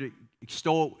I'm not here to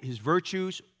extol his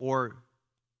virtues or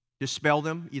dispel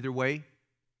them either way,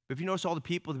 but if you notice all the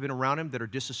people that have been around him that are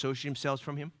disassociating themselves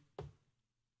from him,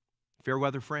 fair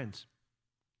weather friends.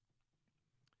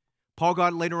 Paul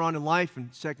got it later on in life in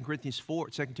 2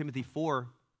 Timothy 4,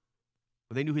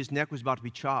 when they knew his neck was about to be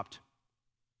chopped.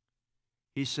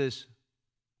 He says,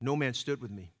 no man stood with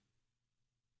me.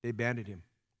 They abandoned him.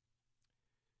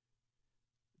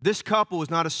 This couple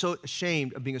was not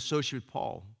ashamed of being associated with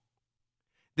Paul.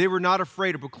 They were not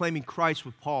afraid of proclaiming Christ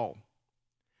with Paul.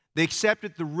 They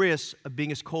accepted the risks of being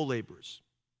his co-laborers.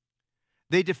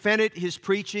 They defended his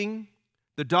preaching,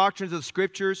 the doctrines of the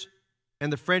Scriptures,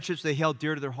 and the friendships they held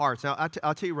dear to their hearts. Now,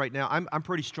 I'll tell you right now, I'm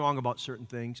pretty strong about certain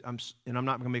things, and I'm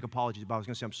not going to make apologies about it. I was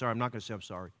going to say I'm sorry. I'm not going to say I'm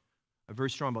sorry. I'm very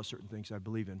strong about certain things I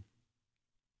believe in.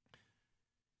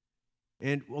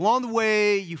 And along the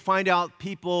way, you find out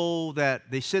people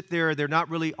that they sit there, they're not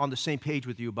really on the same page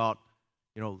with you about,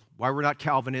 why we're not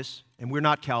Calvinists, and we're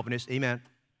not Calvinists. Amen.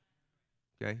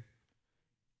 Okay?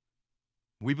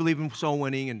 We believe in soul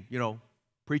winning and,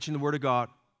 preaching the Word of God.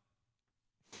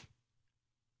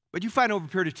 But you find over a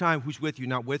period of time who's with you,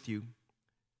 not with you.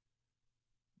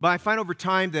 But I find over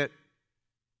time that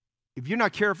if you're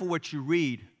not careful what you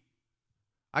read,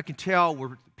 I can tell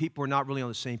where people are not really on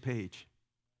the same page.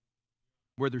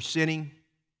 Where they're sinning,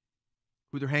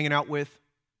 who they're hanging out with,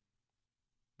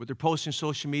 what they're posting on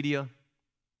social media,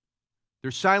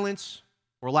 their silence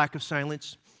or lack of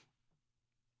silence.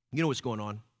 You know what's going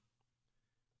on.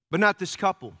 But not this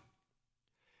couple.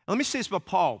 Let me say this about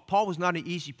Paul. Paul was not an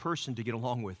easy person to get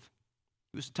along with.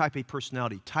 He was a type A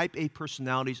personality. Type A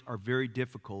personalities are very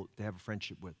difficult to have a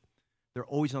friendship with. They're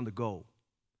always on the go.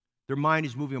 Their mind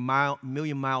is moving a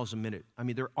million miles a minute. I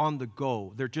mean, they're on the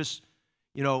go. They're just,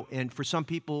 and for some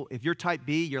people, if you're type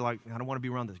B, you're like, I don't want to be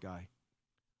around this guy.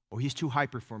 Or he's too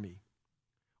hyper for me.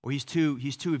 Or he's too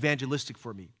evangelistic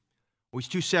for me. Or he's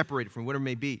too separated from me, whatever it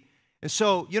may be. And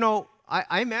so,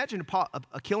 I imagine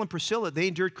Aquila and Priscilla, they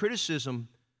endured criticism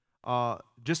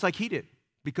just like he did,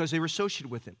 because they were associated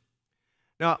with him.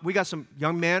 Now, we got some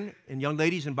young men and young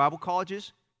ladies in Bible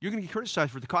colleges. You're going to get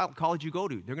criticized for the college you go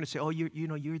to. They're going to say, oh, you're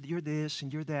this,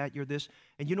 and you're that, you're this.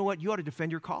 And you know what? You ought to defend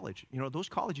your college. Those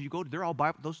colleges you go to, they're all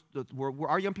Bible. Where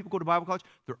our young people go to Bible college,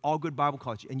 they're all good Bible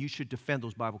colleges, and you should defend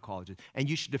those Bible colleges, and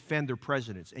you should defend their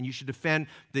presidents, and you should defend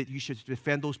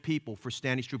those people for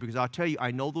standing true. Because I'll tell you, I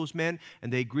know those men,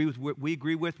 and they agree with what we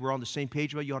agree with. We're on the same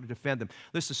page about it. You ought to defend them.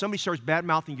 Listen, somebody starts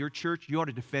bad-mouthing your church, you ought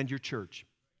to defend your church.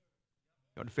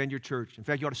 You ought to defend your church. In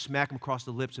fact, you ought to smack them across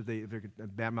the lips if they're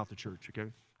bad-mouth the church,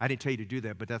 okay? I didn't tell you to do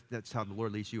that, but that's how the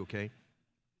Lord leads you, okay?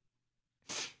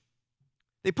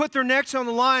 They put their necks on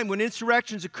the line when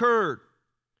insurrections occurred,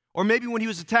 or maybe when he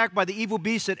was attacked by the evil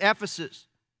beast at Ephesus.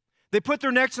 They put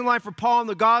their necks in line for Paul and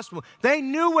the gospel. They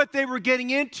knew what they were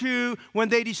getting into when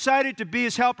they decided to be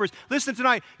his helpers. Listen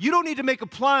tonight, you don't need to make a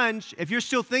plunge if you're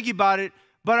still thinking about it,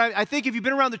 but I think if you've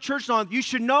been around the church long, you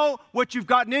should know what you've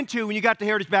gotten into when you got to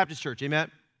Heritage Baptist Church, amen?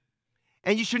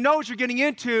 And you should know what you're getting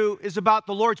into is about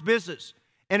the Lord's business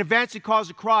and advancing the cause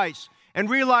of Christ and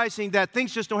realizing that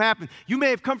things just don't happen. You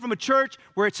may have come from a church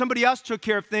where somebody else took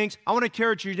care of things. I want to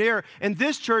encourage you there. In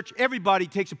this church, everybody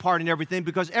takes a part in everything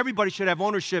because everybody should have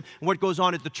ownership in what goes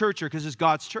on at the church here because it's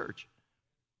God's church.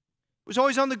 It was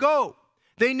always on the go.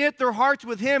 They knit their hearts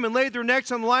with him and laid their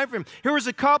necks on the line for him. Here was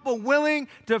a couple willing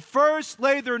to first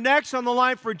lay their necks on the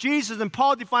line for Jesus. And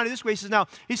Paul defined it this way.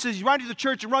 He says, he's writing to the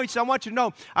church in Rome. He says, I want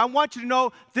you to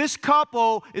know this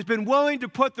couple has been willing to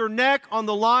put their neck on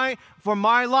the line for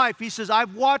my life. He says,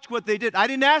 I've watched what they did. I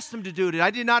didn't ask them to do it.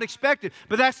 I did not expect it.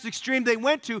 But that's the extreme they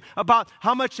went to about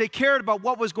how much they cared about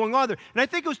what was going on there. And I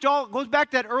think it goes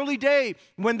back to that early day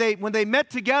when they met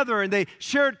together and they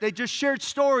just shared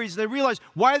stories. And they realized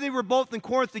why they were both in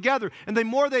Corinth together. And the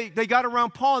more they got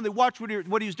around Paul and they watched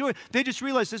what he was doing, they just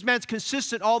realized this man's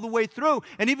consistent all the way through.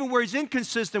 And even where he's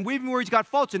inconsistent, even where he's got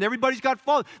faults, and everybody's got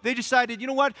faults, they decided, you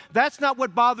know what? That's not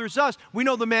what bothers us. We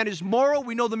know the man is moral.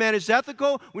 We know the man is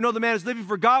ethical. We know the man is living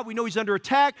for God. We know he's under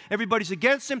attack. Everybody's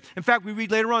against him. In fact, we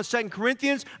read later on in 2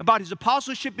 Corinthians about his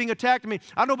apostleship being attacked. I mean,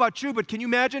 I don't know about you, but can you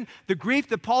imagine the grief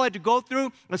that Paul had to go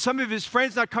through and some of his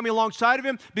friends not coming alongside of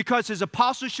him because his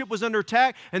apostleship was under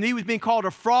attack and he was being called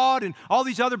a fraud and all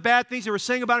these other bad things they were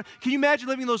saying about him? Can you imagine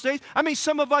living those days? I mean,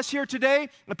 some of us here today,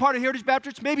 a part of Heritage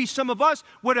Baptist, maybe some of us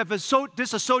would have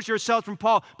disassociated ourselves from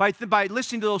Paul by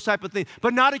listening to those type of things.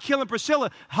 But not Aquila and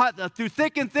Priscilla. Through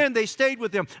thick and thin, they stayed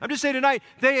with him. I'm just saying tonight,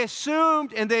 they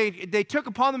assumed and they took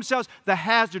upon themselves the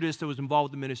hazardous that was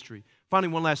involved with the ministry.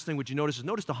 Finally, one last thing which you notice is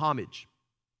notice the homage.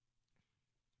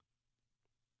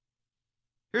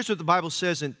 Here's what the Bible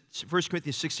says in 1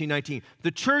 Corinthians 16:19.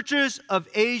 The churches of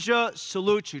Asia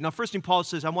salute you. Now, first thing Paul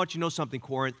says, I want you to know something,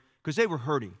 Corinth, because they were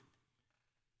hurting.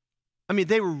 I mean,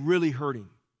 they were really hurting.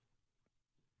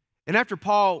 And after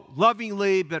Paul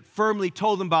lovingly but firmly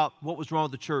told them about what was wrong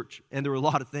with the church, and there were a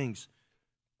lot of things.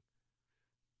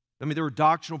 I mean, there were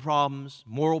doctrinal problems,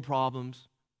 moral problems,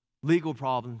 legal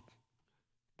problems.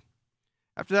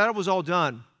 After that was all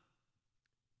done,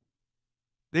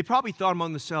 they probably thought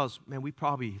among themselves, man, we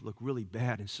probably look really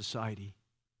bad in society.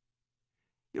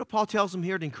 You know, Paul tells them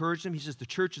here to encourage them. He says, the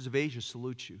churches of Asia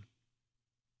salute you.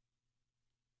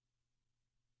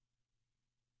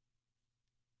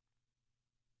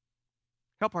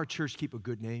 Help our church keep a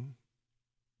good name.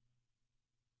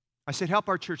 I said, help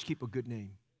our church keep a good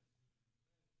name.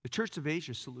 The church of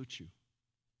Asia salutes you.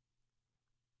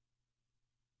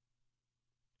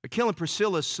 Aquila and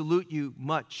Priscilla salute you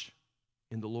much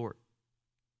in the Lord.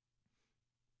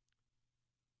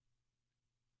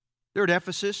 They're at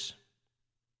Ephesus.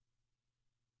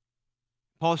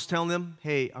 Paul's telling them,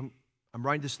 hey, I'm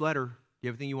writing this letter. Do you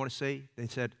have anything you want to say? They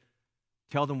said,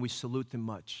 tell them we salute them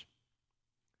much.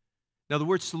 Now, the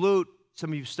word salute, some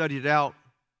of you have studied it out.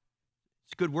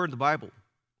 It's a good word in the Bible.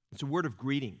 It's a word of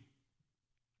greeting.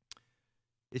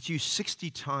 It's used 60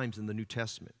 times in the New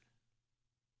Testament.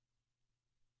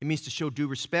 It means to show due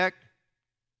respect.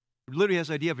 It literally has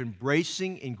the idea of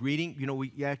embracing and greeting. You know, when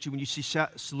you see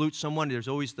salute someone, there's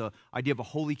always the idea of a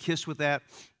holy kiss with that.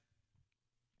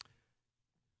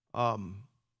 It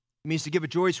means to give a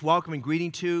joyous welcome and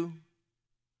greeting to.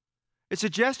 It's a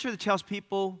gesture that tells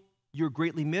people you're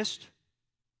greatly missed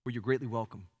or you're greatly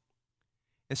welcome.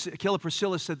 And Aquila and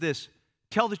Priscilla said this,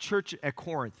 tell the church at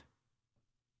Corinth,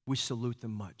 we salute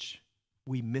them much.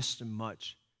 We miss them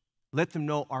much. Let them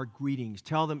know our greetings.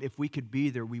 Tell them if we could be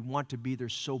there, we want to be there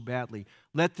so badly.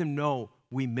 Let them know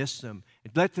we miss them.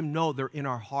 Let them know they're in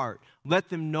our heart. Let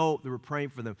them know that we're praying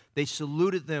for them. They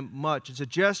saluted them much. It's a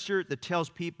gesture that tells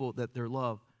people that they're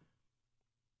loved.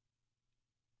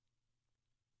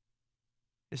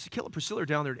 It's Aquila and Priscilla are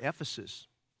down there at Ephesus.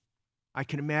 I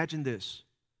can imagine this.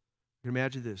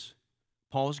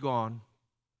 Paul's gone.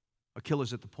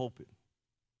 Aquila's at the pulpit.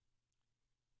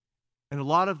 And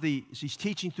as he's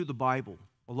teaching through the Bible,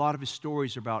 a lot of his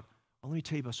stories are about, let me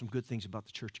tell you about some good things about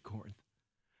the church of Corinth.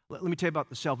 Let me tell you about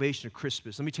the salvation of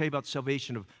Crispus. Let me tell you about the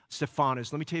salvation of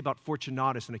Stephanas. Let me tell you about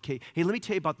Fortunatus and Achaia. Hey, let me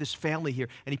tell you about this family here.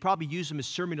 And he probably used them as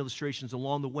sermon illustrations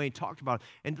along the way and talked about it.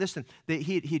 And listen,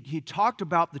 he talked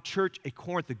about the church at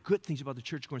Corinth, the good things about the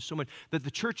church at Corinth so much that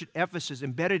the church at Ephesus,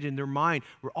 embedded in their mind,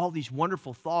 were all these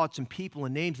wonderful thoughts and people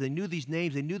and names. They knew these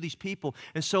names. They knew these people.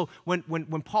 And so when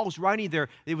Paul was writing there,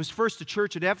 it was first the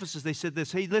church at Ephesus. They said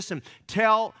this, hey, listen,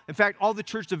 in fact, all the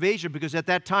churches of Asia, because at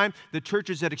that time, the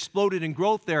churches had exploded in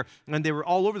growth there. And they were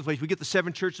all over the place. We get the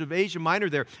 7 churches of Asia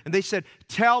Minor there. And they said,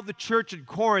 tell the church at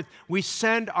Corinth, we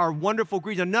send our wonderful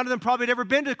greetings. And none of them probably had ever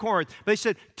been to Corinth. But they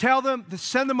said, tell them, to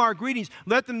send them our greetings.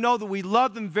 Let them know that we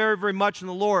love them very, very much in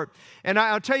the Lord. And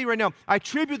I'll tell you right now, I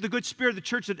attribute the good spirit of the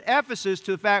church at Ephesus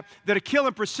to the fact that Aquila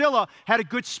and Priscilla had a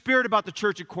good spirit about the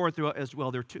church at Corinth as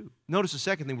well there too. Notice the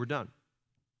second thing, we're done.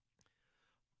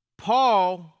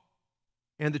 Paul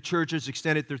and the churches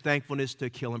extended their thankfulness to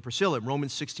Aquila and Priscilla.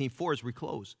 Romans 16:4 as we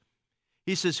close.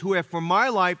 He says, who have for my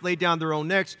life laid down their own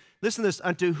necks, listen to this,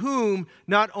 unto whom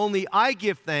not only I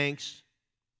give thanks,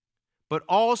 but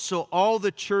also all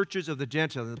the churches of the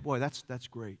Gentiles. Boy, that's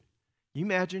great. Can you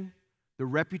imagine the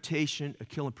reputation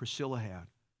Aquila and Priscilla had?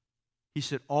 He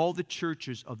said, all the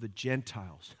churches of the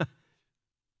Gentiles.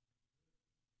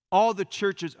 All the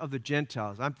churches of the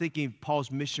Gentiles, I'm thinking Paul's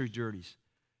missionary journeys,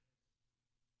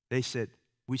 they said,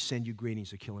 we send you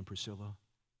greetings, Aquila and Priscilla.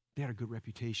 They had a good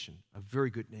reputation, a very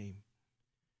good name.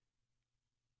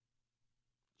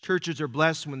 Churches are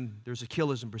blessed when there's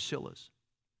Aquilas and Priscillas.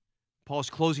 Paul's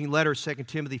closing letter, 2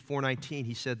 Timothy 4:19,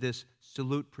 he said this,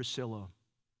 salute Priscilla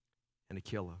and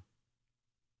Aquila.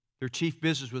 Their chief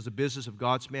business was the business of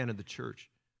God's man in the church.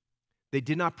 They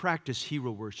did not practice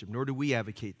hero worship, nor do we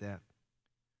advocate that.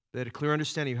 They had a clear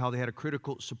understanding of how they had a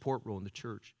critical support role in the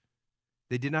church.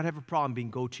 They did not have a problem being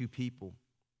go-to people.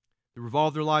 They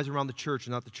revolved their lives around the church,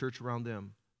 not the church around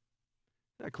them.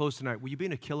 I close tonight. Will you be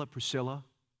an Aquila, Priscilla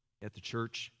at the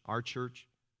church, our church?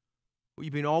 Will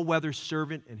you be an all-weather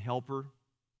servant and helper?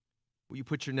 Will you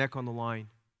put your neck on the line?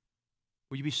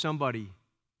 Will you be somebody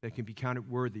that can be counted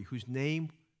worthy, whose name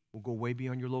will go way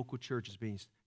beyond your local church as being